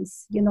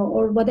shortcomings,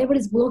 or whatever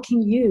is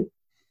blocking you.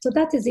 So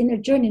that is inner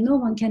journey. No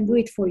one can do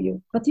it for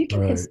you, but you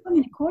can have so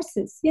many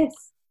courses. Yes.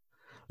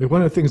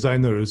 One of the things I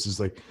noticed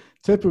is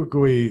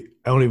typically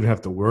I don't even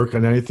have to work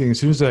on anything. As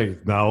soon as I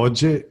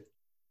acknowledge it,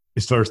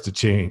 it starts to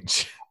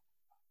change.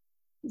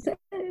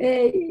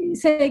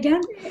 Say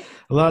again?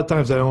 A lot of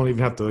times I don't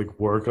even have to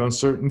work on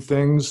certain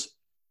things.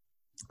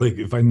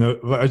 If I know,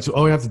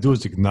 all I have to do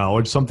is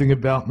acknowledge something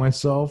about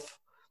myself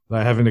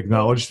that I haven't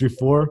acknowledged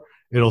before,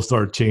 it'll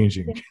start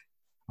changing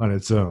on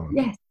its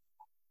own.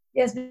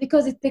 Yes,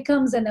 because it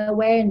becomes an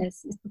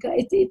awareness.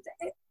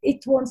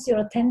 It wants your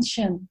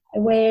attention,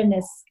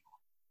 awareness.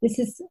 This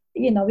is,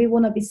 we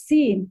want to be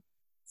seen.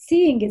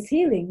 Seeing is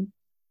healing.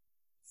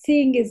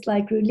 Seeing is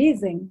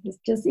releasing. It's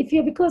just,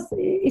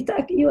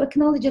 you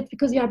acknowledge it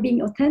because you are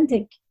being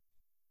authentic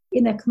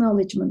in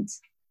acknowledgement.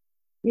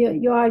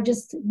 You are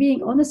just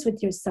being honest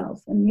with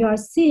yourself and you are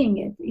seeing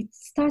it. It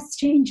starts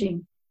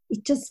changing.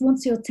 It just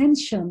wants your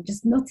attention.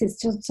 Just notice.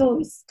 So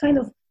it's kind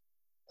of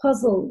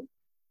puzzle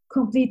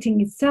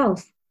completing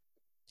itself.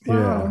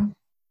 Wow.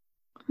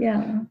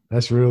 Yeah.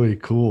 That's really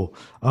cool.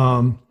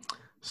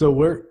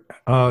 So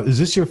is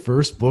this your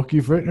first book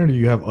you've written, or do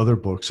you have other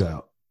books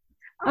out?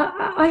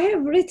 I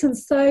have written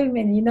so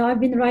many. I've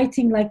been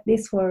writing like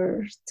this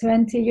for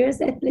 20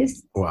 years at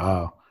least.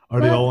 Wow. Are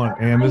they all on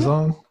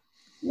Amazon?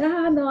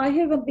 No, I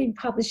haven't been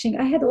publishing.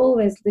 I had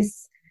always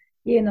this,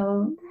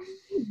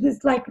 this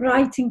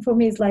writing for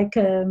me is like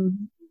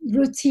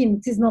routine.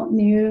 It is not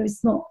new.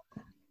 It's not.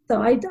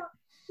 So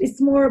it's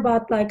more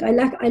about like I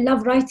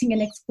love writing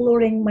and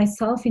exploring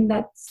myself in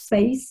that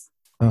space.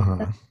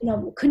 Uh-huh.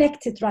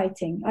 Connected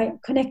writing. I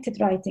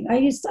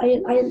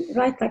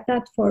write like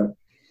that for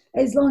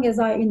as long as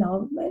I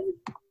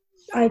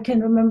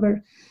can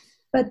remember.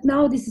 But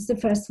now this is the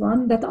first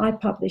one that I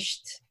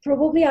published.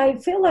 Probably I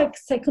feel like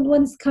second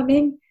one is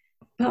coming,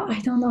 but I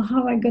don't know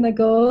how I'm gonna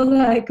go.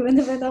 Like when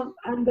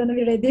I'm gonna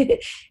be ready.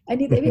 I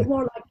need a bit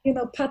more like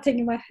patting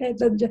in my head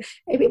and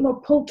a bit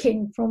more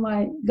poking from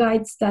my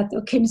guides that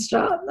okay,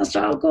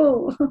 Nusra,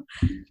 go.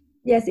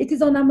 Yes, it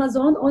is on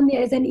Amazon only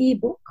as an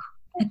ebook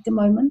at the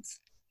moment.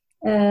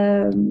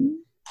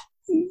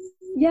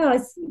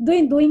 It's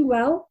doing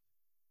well.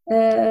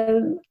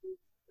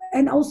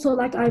 And also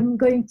like I'm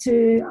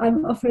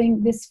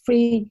offering this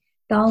free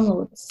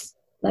downloads,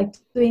 like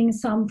doing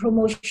some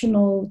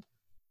promotional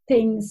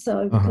things.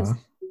 So because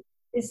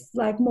it's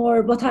like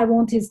more what I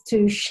want is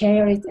to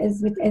share it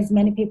with as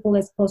many people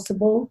as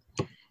possible.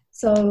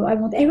 So I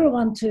want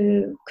everyone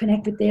to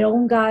connect with their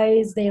own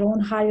guides, their own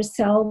higher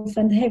self,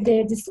 and have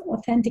this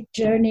authentic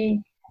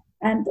journey.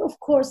 And of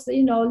course,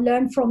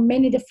 learn from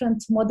many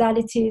different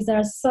modalities. There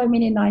are so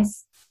many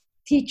nice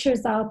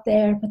teachers out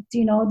there, but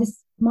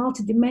this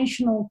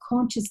multidimensional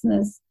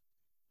consciousness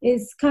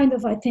is kind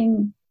of, I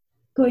think,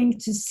 going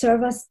to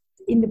serve us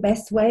in the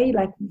best way,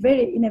 like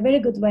in a very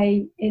good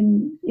way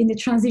in the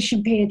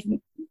transition period,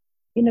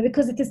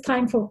 because it is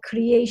time for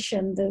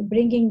creation, the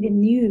bringing the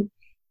new,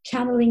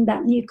 channeling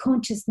that new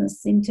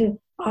consciousness into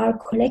our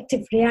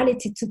collective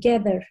reality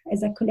together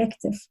as a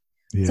collective.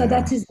 Yeah. So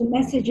that is the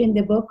message in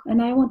the book,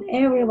 and I want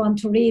everyone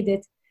to read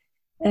it.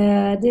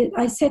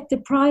 I set the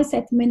price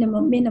at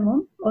minimum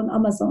on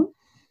Amazon,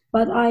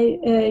 but I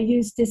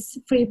use this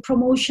free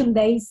promotion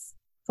days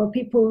for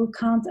people who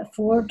can't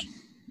afford,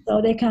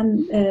 so they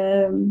can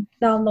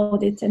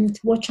download it and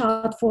watch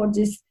out for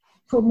these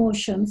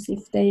promotions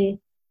if they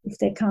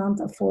can't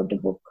afford the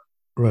book.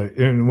 Right,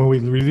 and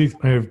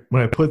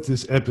when I put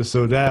this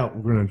episode out,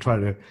 we're going to try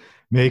to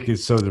make it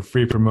so the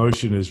free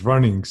promotion is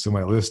running, so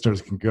my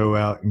listeners can go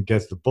out and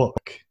get the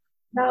book.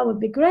 That would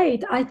be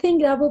great. I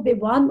think there will be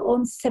one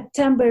on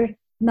September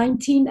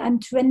 19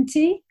 and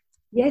 20.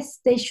 Yes,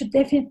 they should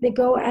definitely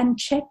go and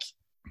check.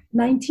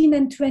 19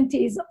 and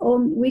 20 is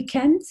on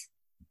weekends,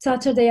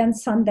 Saturday and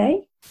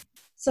Sunday.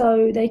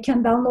 So they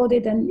can download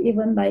it and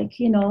even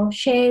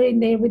share in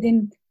there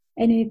within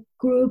any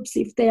groups.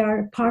 If they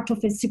are part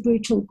of a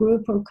spiritual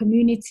group or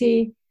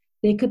community,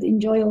 they could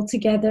enjoy all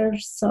together.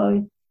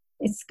 So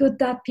it's good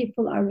that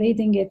people are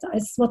reading it.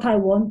 It's what I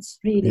want,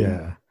 really.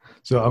 Yeah.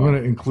 So I'm going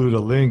to include a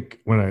link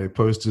when I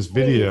post this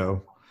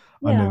video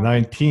on the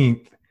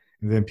 19th,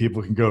 and then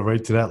people can go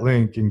right to that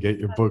link and get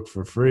your book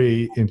for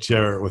free and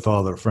share it with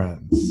all their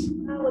friends.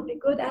 That would be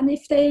good. And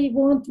if they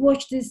won't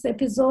watch this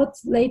episode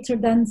later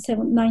than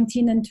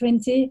 19 and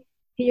 20,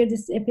 hear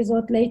this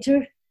episode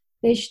later,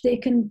 they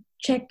can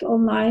check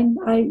online.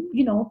 I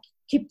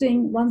keep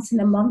doing once in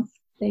a month.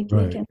 They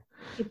can keep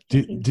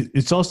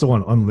it's also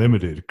on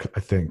Unlimited, I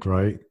think,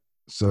 right?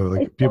 So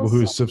like people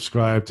who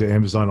subscribe to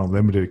Amazon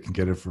Unlimited can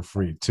get it for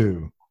free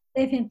too.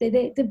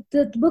 Definitely.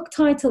 The book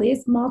title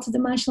is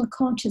Multidimensional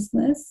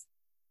Consciousness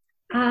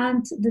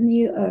and the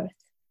New Earth.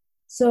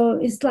 So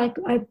it's like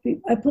I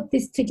put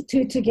these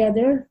two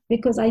together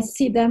because I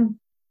see them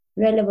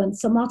relevant.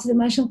 So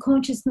multidimensional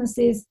consciousness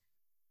is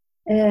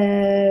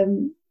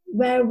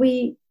where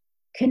we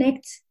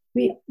connect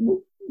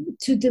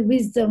to the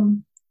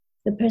wisdom,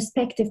 the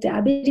perspective, the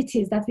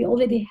abilities that we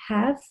already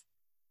have.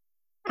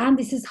 And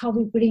this is how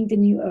we bring the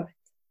new earth.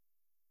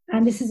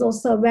 And this is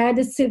also where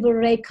the silver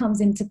ray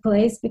comes into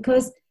place,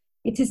 because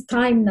it is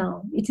time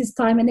now. It is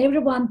time, and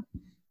everyone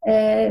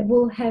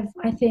will have,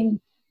 I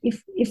think,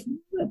 if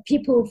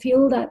people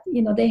feel that,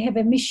 they have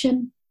a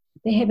mission,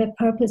 they have a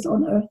purpose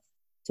on earth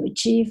to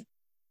achieve,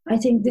 I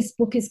think this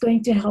book is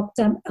going to help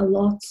them a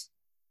lot,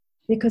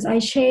 because I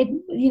shared,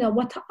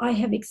 what I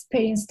have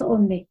experienced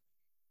only.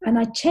 And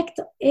I checked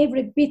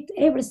every bit,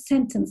 every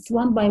sentence,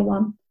 one by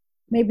one,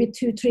 maybe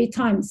 2-3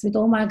 times with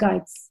all my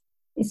guides.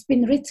 It's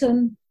been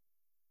written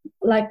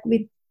like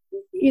with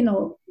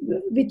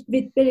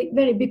very,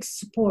 very big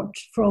support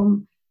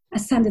from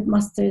ascended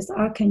masters,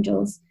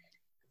 archangels.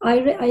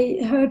 I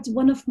heard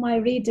one of my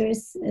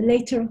readers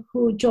later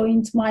who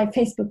joined my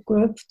Facebook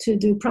group to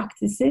do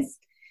practices.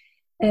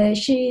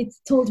 She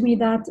told me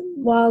that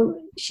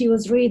while she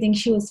was reading,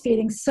 she was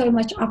feeling so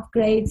much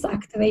upgrades,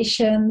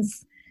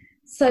 activations,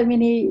 so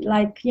many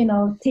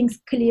things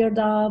cleared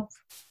up.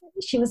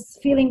 She was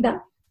feeling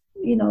that,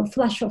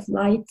 flash of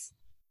light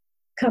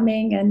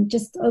coming and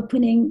just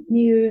opening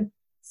new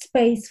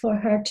space for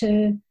her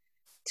to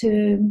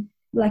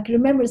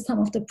remember some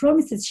of the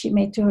promises she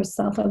made to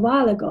herself a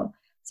while ago.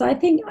 So I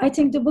think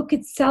the book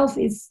itself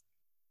is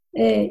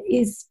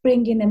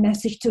bringing a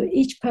message to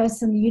each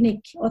person,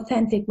 unique,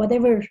 authentic,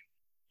 whatever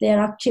they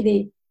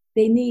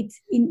need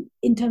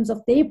in terms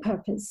of their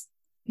purpose,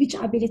 which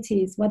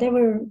abilities,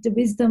 whatever the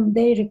wisdom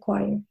they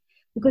require.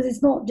 Because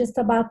it's not just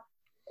about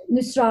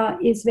Nusra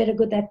is very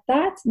good at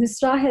that.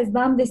 Nusra has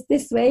done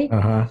this way.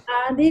 Uh-huh.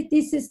 And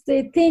this is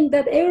the thing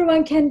that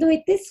everyone can do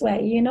it this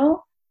way,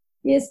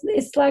 Yes,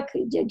 it's like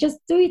just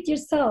do it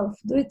yourself.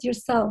 Do it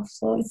yourself.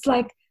 So it's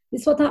like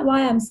it's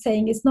why I'm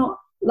saying it's not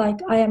like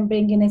I am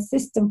bringing a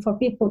system for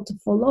people to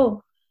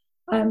follow.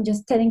 I'm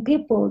just telling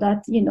people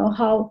that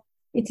how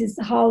it is,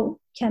 how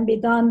can be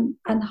done,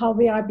 and how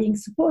we are being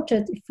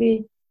supported if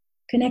we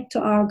connect to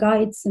our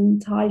guides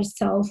and higher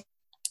self.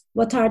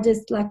 What are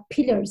these like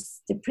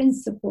pillars, the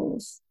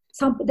principles?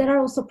 There are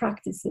also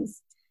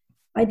practices.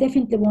 I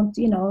definitely want,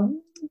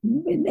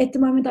 at the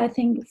moment, I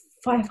think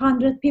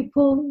 500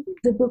 people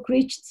the book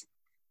reached,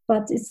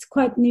 but it's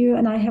quite new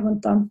and I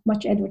haven't done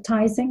much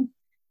advertising.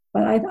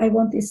 But I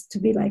want this to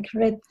be like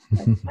read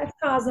like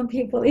 5,000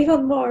 people,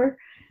 even more.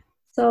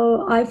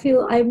 So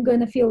I'm going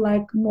to feel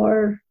like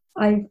more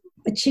I've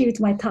achieved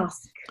my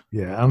task.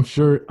 Yeah, I'm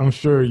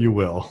sure you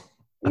will.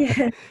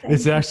 Yeah,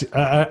 it's actually,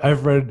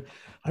 I've read,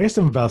 I guess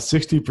I'm about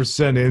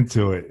 60%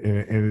 into it,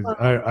 and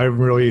I'm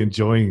really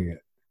enjoying it.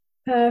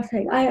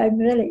 Perfect. I'm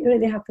really,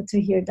 really happy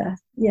to hear that.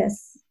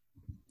 Yes,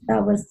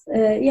 that was,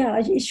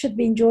 it should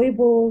be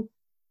enjoyable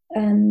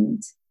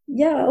and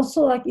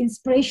also like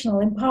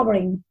inspirational,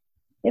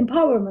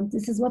 empowerment.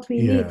 This is what we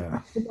need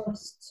the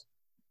most.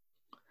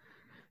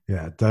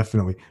 Yeah,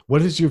 definitely.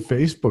 What is your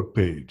Facebook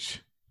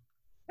page?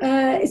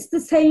 It's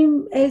the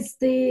same as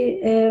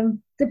the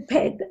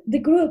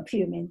group,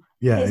 you mean?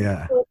 Yeah, Facebook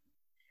yeah. Group.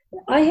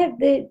 I have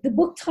the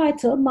book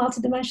title,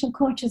 Multidimensional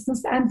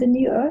Consciousness and the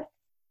New Earth.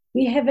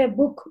 We have a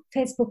book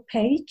Facebook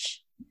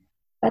page,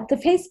 but the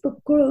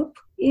Facebook group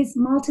is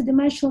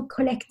Multidimensional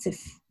Collective.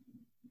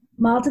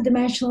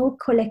 Multidimensional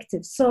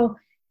Collective. So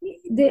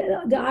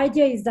the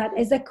idea is that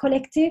as a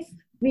collective,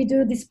 we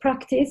do this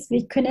practice,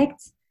 we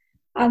connect,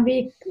 and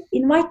we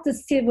invite the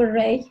silver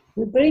ray,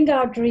 we bring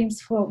our dreams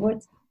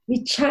forward,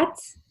 we chat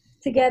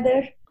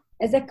together.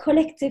 As a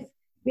collective,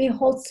 we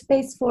hold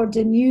space for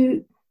the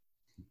new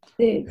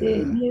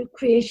new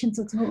creation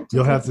to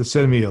You'll have to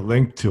send me a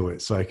link to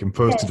it so I can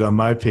post it on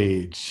my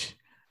page.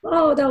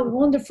 Oh, that was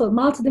wonderful.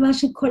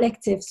 Multidimensional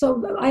Collective.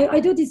 So I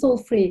do this all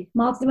free.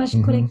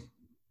 Multidimensional Collective,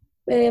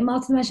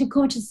 multidimensional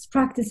consciousness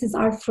practices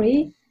are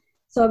free.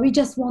 So we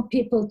just want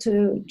people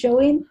to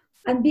join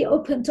and be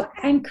open to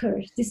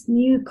anchor this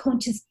new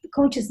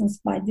consciousness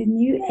by the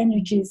new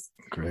energies.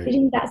 Great.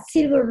 Bring that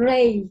silver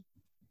ray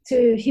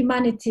to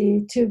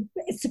humanity to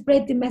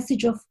spread the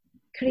message of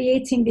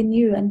creating the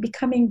new and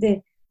becoming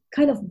the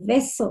kind of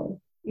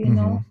vessel,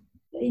 the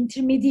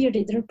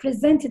intermediary, the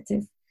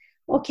representative.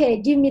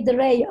 Okay, give me the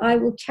ray, I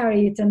will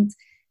carry it and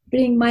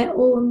bring my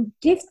own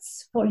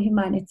gifts for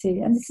humanity.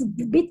 And this is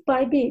bit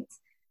by bit.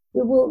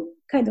 We will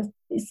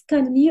this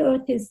kind of new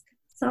earth is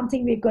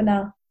something we're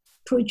gonna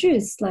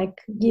produce, like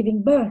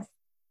giving birth.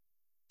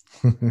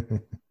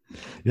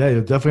 Yeah,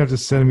 you'll definitely have to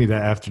send me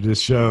that after this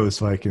show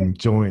so I can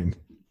join.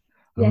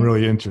 I'm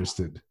really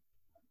interested.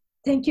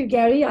 Thank you,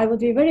 Gary. I would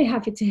be very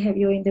happy to have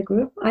you in the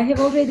group. I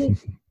have already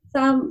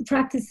some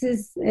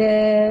practices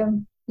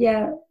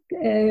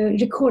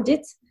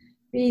recorded.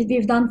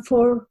 We've done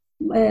 4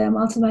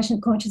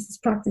 multidimensional consciousness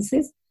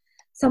practices.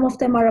 Some of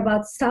them are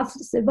about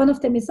one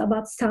of them is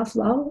about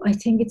self-love. I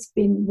think it's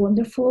been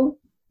wonderful.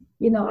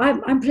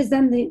 I'm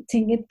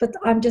presenting it, but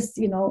I'm just,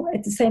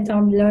 at the same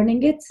time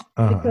learning it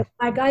because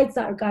my guides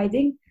are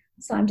guiding.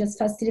 So I'm just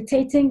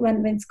facilitating.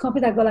 When it's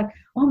complete, I go like,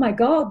 oh my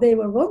God, they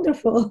were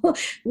wonderful.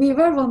 We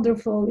were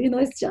wonderful.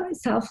 It's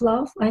just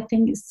self-love. I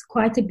think it's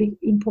quite a big,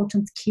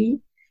 important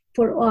key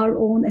for our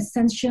own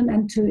ascension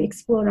and to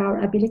explore our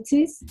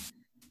abilities.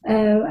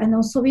 And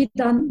also we've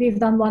done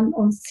one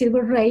on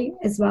silver ray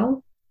as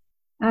well.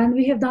 And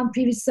we have done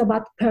previous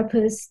about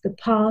purpose, the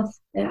path,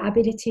 the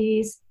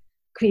abilities,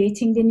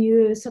 creating the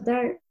new. So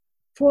there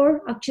are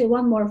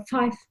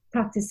 5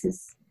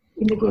 practices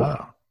in the group.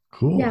 Wow.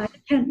 Cool. Yeah,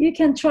 you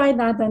can try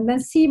that and then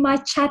see my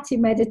chatty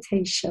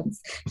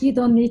meditations. You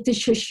don't need to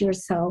shush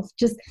yourself.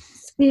 Just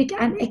speak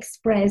and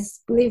express.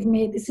 Believe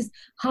me, this is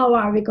how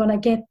are we going to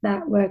get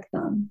that work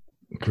done.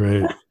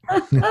 Great.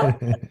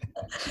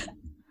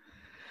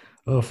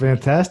 Oh,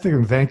 fantastic.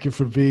 And thank you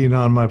for being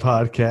on my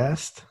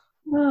podcast.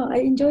 Oh, I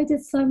enjoyed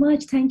it so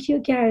much. Thank you,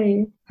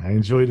 Gary. I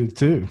enjoyed it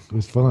too. It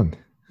was fun.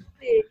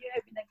 You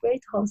have been a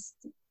great host.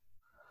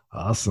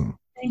 Awesome.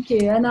 Thank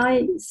you. And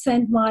I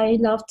send my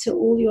love to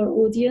all your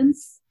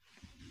audience.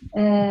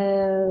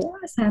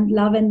 Send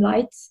love and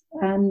light.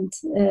 And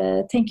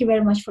thank you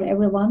very much for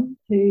everyone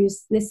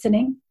who's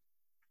listening.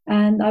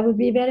 And I would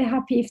be very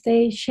happy if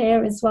they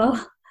share as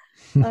well.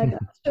 I'm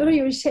sure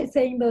you're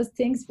saying those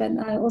things, but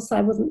I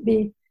would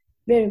be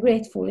very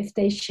grateful if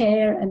they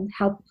share and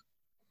help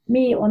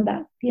me on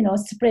that,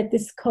 spread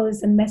this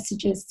cause and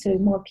messages to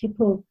more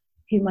people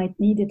who might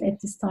need it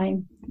at this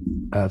time.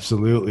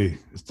 Absolutely.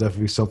 It's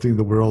definitely something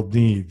the world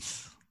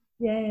needs.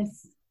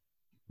 Yes.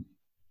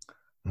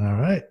 All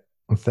right.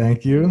 Well,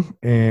 thank you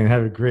and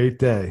have a great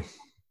day.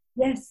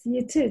 Yes,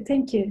 you too.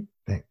 Thank you.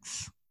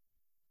 Thanks.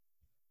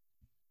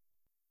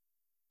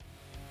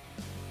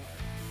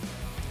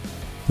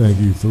 Thank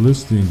you for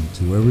listening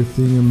to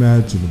Everything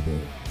Imaginable.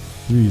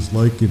 Please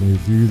like and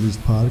review this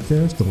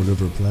podcast on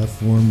whatever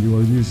platform you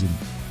are using.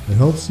 It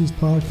helps this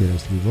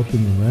podcast move up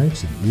in the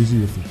ranks and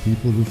easier for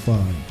people to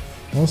find.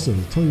 Also,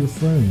 tell your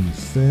friends,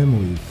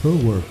 family,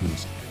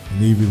 co-workers,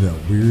 and even that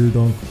weird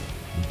uncle.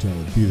 I'm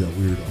trying to be that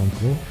weird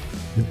uncle.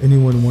 If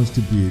anyone wants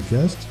to be a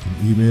guest, you can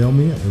email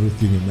me at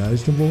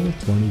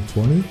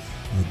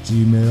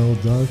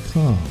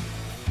everythingimaginable2020@gmail.com.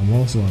 I'm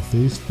also on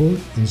Facebook,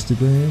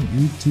 Instagram,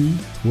 YouTube,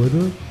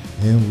 Twitter,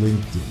 and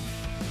LinkedIn.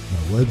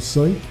 My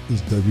website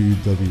is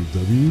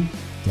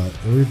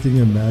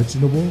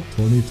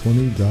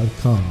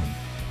www.everythingimaginable2020.com.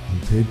 On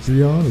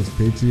Patreon is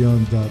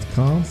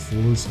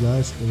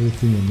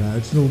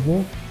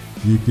patreon.com/everythingimaginable.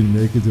 You can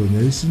make a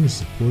donation to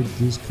support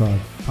this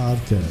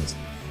podcast.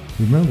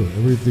 Remember,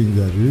 everything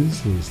that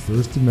is was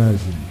first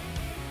imagined.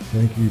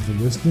 Thank you for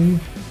listening,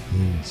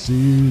 and see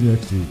you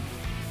next week.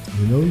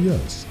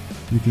 Yes,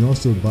 you can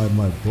also buy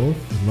my book,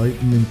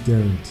 Enlightenment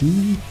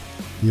Guaranteed,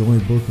 the only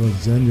book on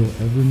Zen you'll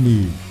ever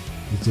need.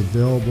 It's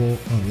available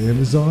on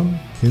Amazon,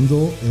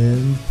 Kindle,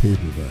 and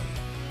paperback.